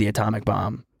guy that made the atomic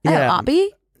bomb. Oh, Oppie?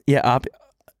 Yeah,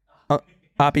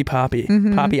 Oppie Poppy.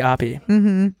 Mm-hmm. Poppy Oppie.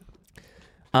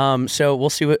 Mm-hmm. So we'll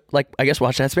see I guess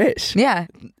watch that space. Yeah.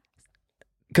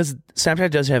 Because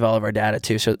Snapchat does have all of our data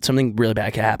too, so something really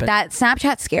bad could happen. That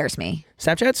Snapchat scares me.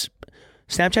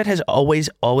 Snapchat has always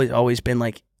been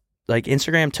like like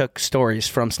Instagram took stories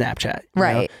from Snapchat. you know?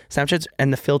 Right. Snapchat's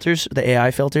and the filters, the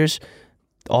AI filters,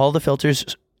 all the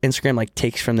filters Instagram like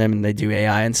takes from them and they do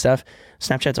AI and stuff.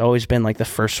 Snapchat's always been like the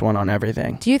first one on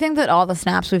everything. Do you think that all the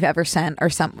snaps we've ever sent are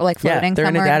like floating they're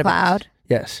somewhere in the database. cloud?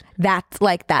 Yes.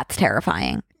 That's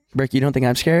terrifying. Rick, you don't think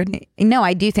I'm scared? No,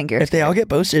 I do think you're If they all get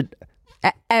posted,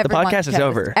 Everyone's podcast is toast.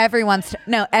 over.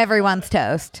 Everyone's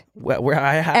toast. where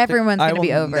I have Everyone's I gonna will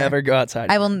be over. never go outside.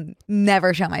 I will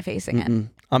never show my face again.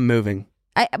 I'm moving.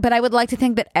 But I would like to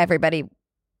think that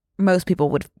most people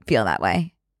would feel that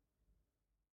way.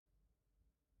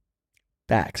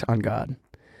 Facts on God.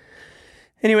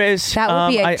 Anyways, That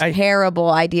would be a I terrible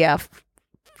idea.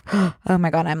 Oh my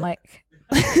God, I'm like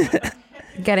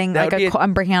getting That like would be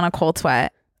I'm breaking out a cold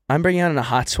sweat. I'm bringing on a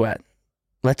hot sweat.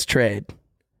 Let's trade.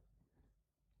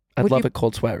 I'd Would love you- a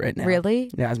cold sweat right now.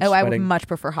 Really? Yeah, I'm Oh, I would sweating. much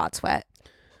prefer hot sweat.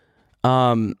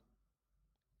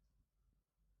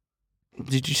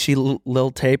 Did you see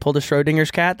Lil Tay pulled a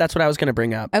Schrodinger's cat? That's what I was going to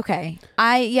bring up. Okay.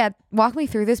 Walk me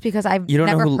through this because I've You don't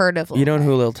never know who, heard of You don't know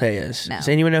Lil who Lil Tay is? No. Does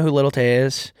anyone know who Lil Tay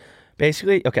is?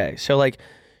 Basically, okay, so like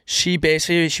she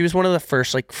was one of the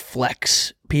first like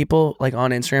flex people like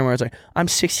on Instagram where it's like, I'm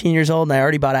 16 years old and I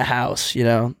already bought a house, you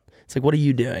know? It's like, what are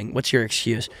you doing? What's your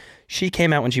excuse? She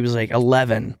came out when she was like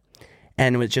 11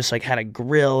 and was just like had a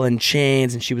grill and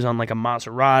chains and she was on like a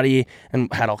Maserati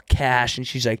and had all cash and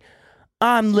she's like,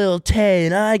 I'm Lil Tay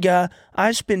and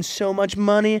I spend so much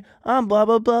money. I'm blah,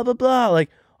 blah, blah, blah, blah.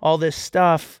 Like all this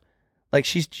stuff. Like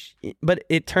but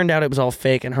it turned out it was all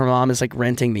fake and her mom is like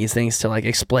renting these things to like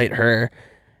exploit her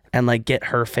and like get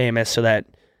her famous so that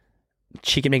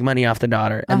she can make money off the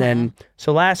daughter. And then,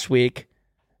 so last week,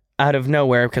 out of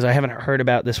nowhere, because I haven't heard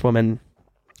about this woman,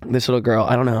 this little girl,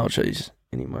 I don't know how old she is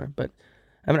anymore, but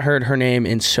I haven't heard her name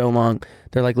in so long.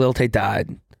 They're like, Lil Tay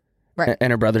died. Right.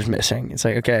 And her brother's missing. It's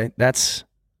like, okay, that's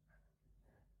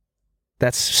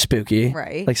spooky.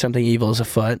 Right. Like something evil is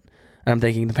afoot. And I'm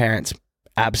thinking the parents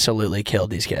absolutely killed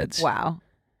these kids. Wow.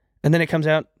 And then it comes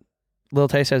out, Lil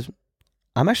Tay says,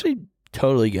 I'm actually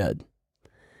totally good.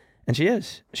 And she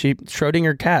is. She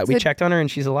Schrodinger cat. We So checked on her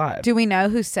and she's alive. Do we know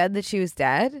who said that she was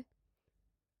dead?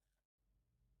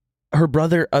 Her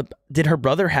brother, did her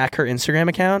brother hack her Instagram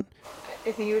account?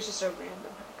 I think it was just a random.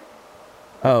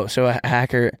 Oh, so a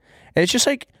hacker. It's just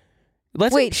like,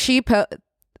 Wait,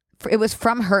 it was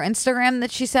from her Instagram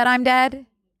that she said I'm dead?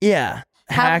 Yeah.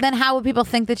 Then how would people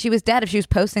think that she was dead if she was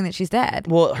posting that she's dead?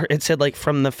 Well, it said like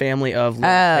from the family of Lil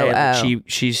Tay, that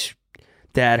she's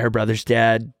dead, her brother's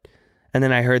dead. And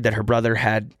then I heard that her brother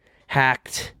had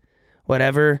hacked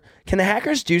whatever. Can the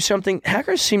hackers do something?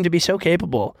 Hackers seem to be so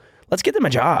capable. Let's get them a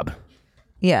job.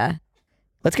 Yeah.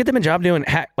 Let's get them a job doing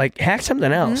hack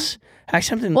something else. Hack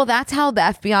something. Well, that's how the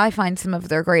FBI finds some of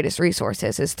their greatest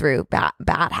resources is through bad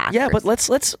hackers. Yeah, but let's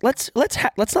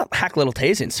not hack Lil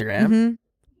Tay's Instagram. Mm-hmm.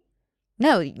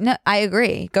 No, I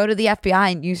agree. Go to the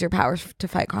FBI and use your powers to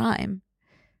fight crime.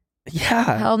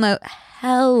 Yeah.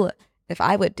 Hell, if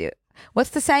I would do it. What's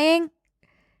the saying?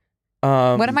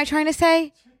 What am I trying to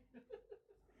say?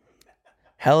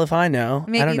 Hell if I know.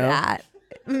 Maybe I don't know. that.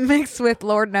 Mixed with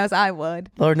Lord knows I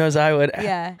would. Lord knows I would.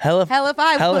 Yeah. Hell if I would.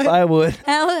 Hell if I would.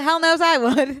 Hell knows I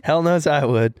would. Hell knows I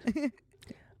would.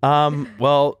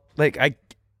 Well, like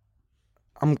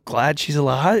I'm glad she's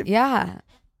alive. Yeah.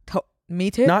 Me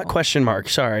too. Not question mark.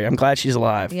 Sorry. I'm glad she's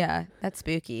alive. Yeah, that's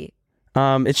spooky.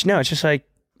 It's just like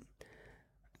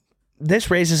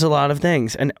this raises a lot of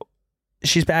things and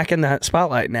she's back in the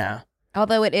spotlight now.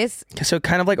 Although it is So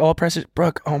kind of like all press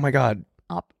Brooke, oh my God.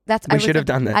 We should have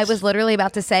done this. I was literally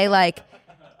about to say, like,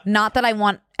 not that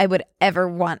I would ever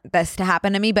want this to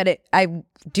happen to me, but I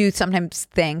do sometimes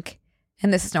think,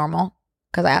 and this is normal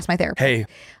because I asked my therapist. Hey.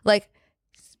 Like,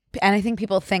 and I think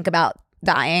people think about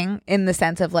dying in the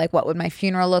sense of like, what would my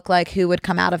funeral look like? Who would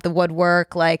come out of the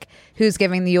woodwork? Like, who's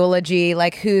giving the eulogy?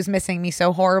 Like, who's missing me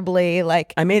so horribly?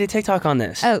 Like, I made a TikTok on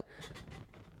this. oh,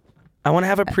 I want to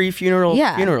have a pre-funeral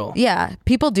funeral. Yeah,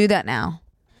 people do that now.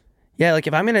 Yeah, like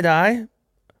if I'm gonna die,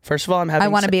 first of all, I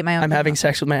want to be my own. I'm having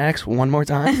sex with my ex one more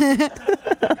time.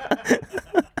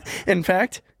 In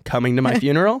fact, coming to my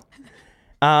funeral.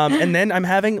 And then I'm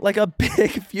having like a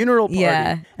big funeral party.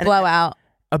 Yeah, And blowout.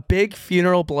 A big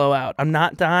funeral blowout. I'm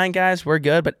not dying, guys. We're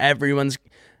good, but everyone's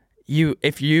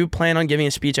if you plan on giving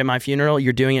a speech at my funeral,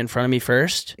 you're doing it in front of me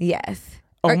first. Yes.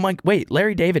 Oh my wait,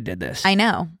 Larry David did this. I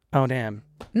know. Oh damn.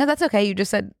 No, that's okay. You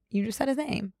just said his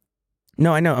name.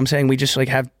 No, I know. I'm saying we just like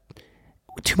have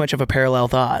too much of a parallel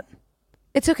thought.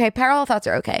 It's okay. Parallel thoughts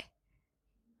are okay.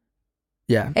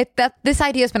 Yeah. This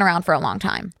idea has been around for a long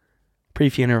time.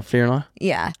 Funeral.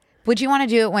 Yeah. Would you want to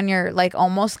do it when you're like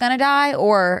almost gonna die,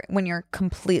 or when you're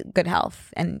complete good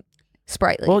health and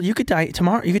sprightly. Well, you could die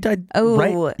tomorrow. You could die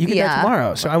right. You could die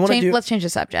tomorrow. So I want to do. Let's change the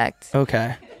subject.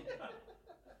 Okay.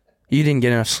 You didn't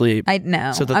get enough sleep. I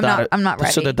know. So I'm not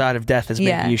ready. So the thought of death is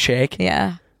making you shake.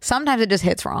 Yeah. Sometimes it just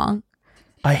hits wrong.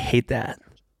 I hate that.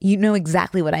 You know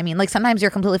exactly what I mean. Like sometimes you're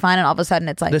completely fine, and all of a sudden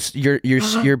it's like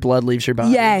your blood leaves your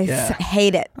body. Yes, Yeah.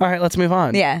 hate it. All right, let's move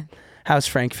on. Yeah. How's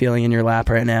Frank feeling in your lap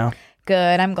right now?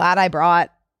 Good. I'm glad I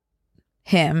brought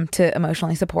him to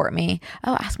emotionally support me.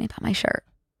 Oh, ask me about my shirt.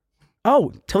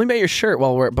 Oh, tell me about your shirt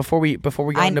before we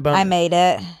go into bonus. I made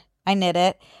it. I knit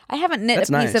it. I haven't knit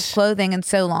a piece of clothing in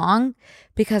so long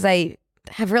because I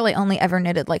have really only ever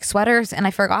knitted like sweaters, and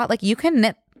I forgot like you can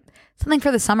knit something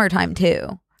for the summertime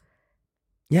too.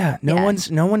 Yeah, no one's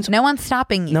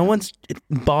stopping you. No one's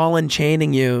ball and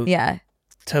chaining you. Yeah.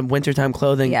 To wintertime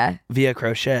clothing. Yeah. Via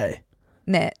crochet.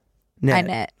 Knit. I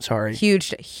knit. Sorry.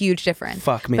 Huge difference.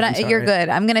 Fuck me. But you're good.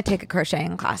 I'm gonna take a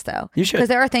crocheting class though. You should. Because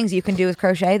there are things you can do with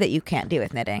crochet that you can't do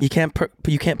with knitting. You can't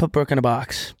put Brooke in a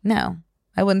box. No,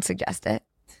 I wouldn't suggest it.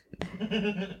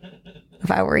 If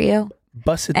I were you.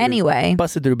 Busted through. Anyway.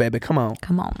 Busted through, baby. Come on.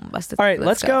 Busted through. All right,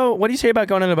 let's go. What do you say about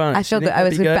going into the bonus? I feel good. I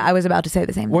was about to say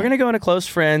the same thing. We're going to go into close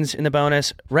friends in the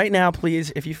bonus. Right now,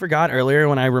 please, if you forgot earlier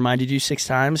when I reminded you 6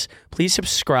 times, please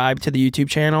subscribe to the YouTube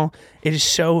channel. It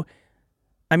is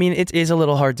it is a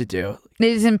little hard to do. It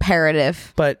is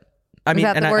imperative. But, I'm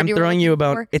throwing you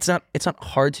about, for? it's not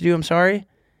hard to do, I'm sorry.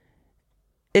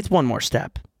 It's one more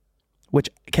step, which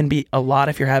can be a lot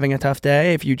if you're having a tough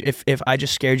day. If I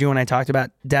just scared you when I talked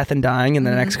about death and dying in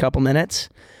the next couple minutes.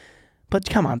 But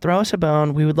come on, throw us a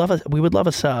bone. We would love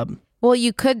a sub. Well,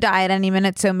 you could die at any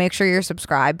minute, so make sure you're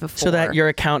subscribed before. So that your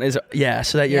account is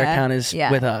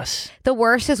with us. The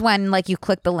worst is when like you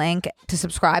click the link to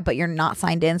subscribe, but you're not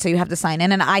signed in, so you have to sign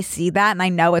in. And I see that, and I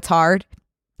know it's hard.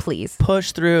 Please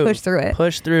push through it.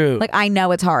 Push through. Like I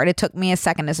know it's hard. It took me a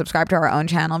second to subscribe to our own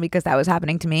channel because that was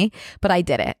happening to me, but I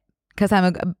did it. Because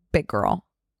I'm a big girl.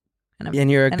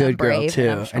 And you're a good girl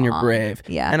too. And you're brave.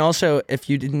 Yeah. And also, if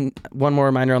you didn't, one more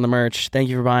reminder on the merch. Thank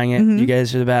you for buying it. You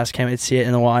guys are the best. Can't wait to see it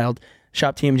in the wild.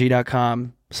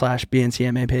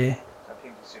 ShopTMG.com/BNCMAP.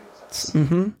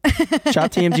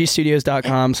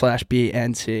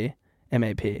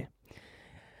 ShopTMGstudios.com/BNCMAP.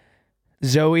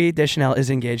 Zoe Deschanel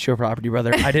is engaged to a property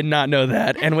brother. I did not know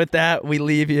that. And with that, we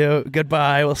leave you.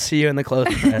 Goodbye. We'll see you in the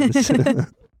close friends.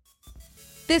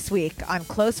 This week on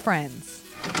Close Friends.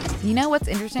 You know what's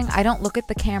interesting? I don't look at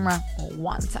the camera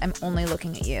once. I'm only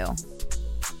looking at you.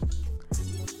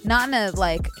 Not in a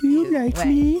like. Do you like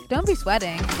me? Don't be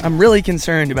sweating. I'm really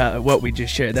concerned about what we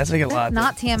just shared. That's like a lot.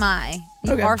 Not TMI.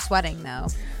 You are sweating though.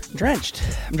 I'm drenched.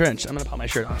 I'm gonna pop my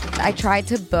shirt on. I tried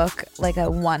to book like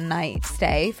a one night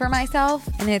stay for myself,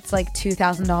 and it's like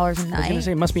 $2,000 a night. I was gonna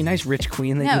say it must be nice, rich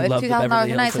queen. That no, you love it's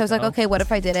 $2,000 a night. So I was like, hotel. okay, what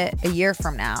if I did it a year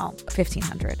from now,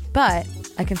 $1,500? But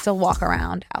I can still walk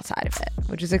around outside of it,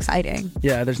 which is exciting.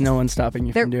 Yeah, there's no one stopping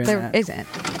you from doing that. There isn't.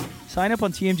 Sign up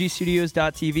on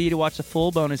tmgstudios.tv to watch the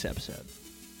full bonus episode.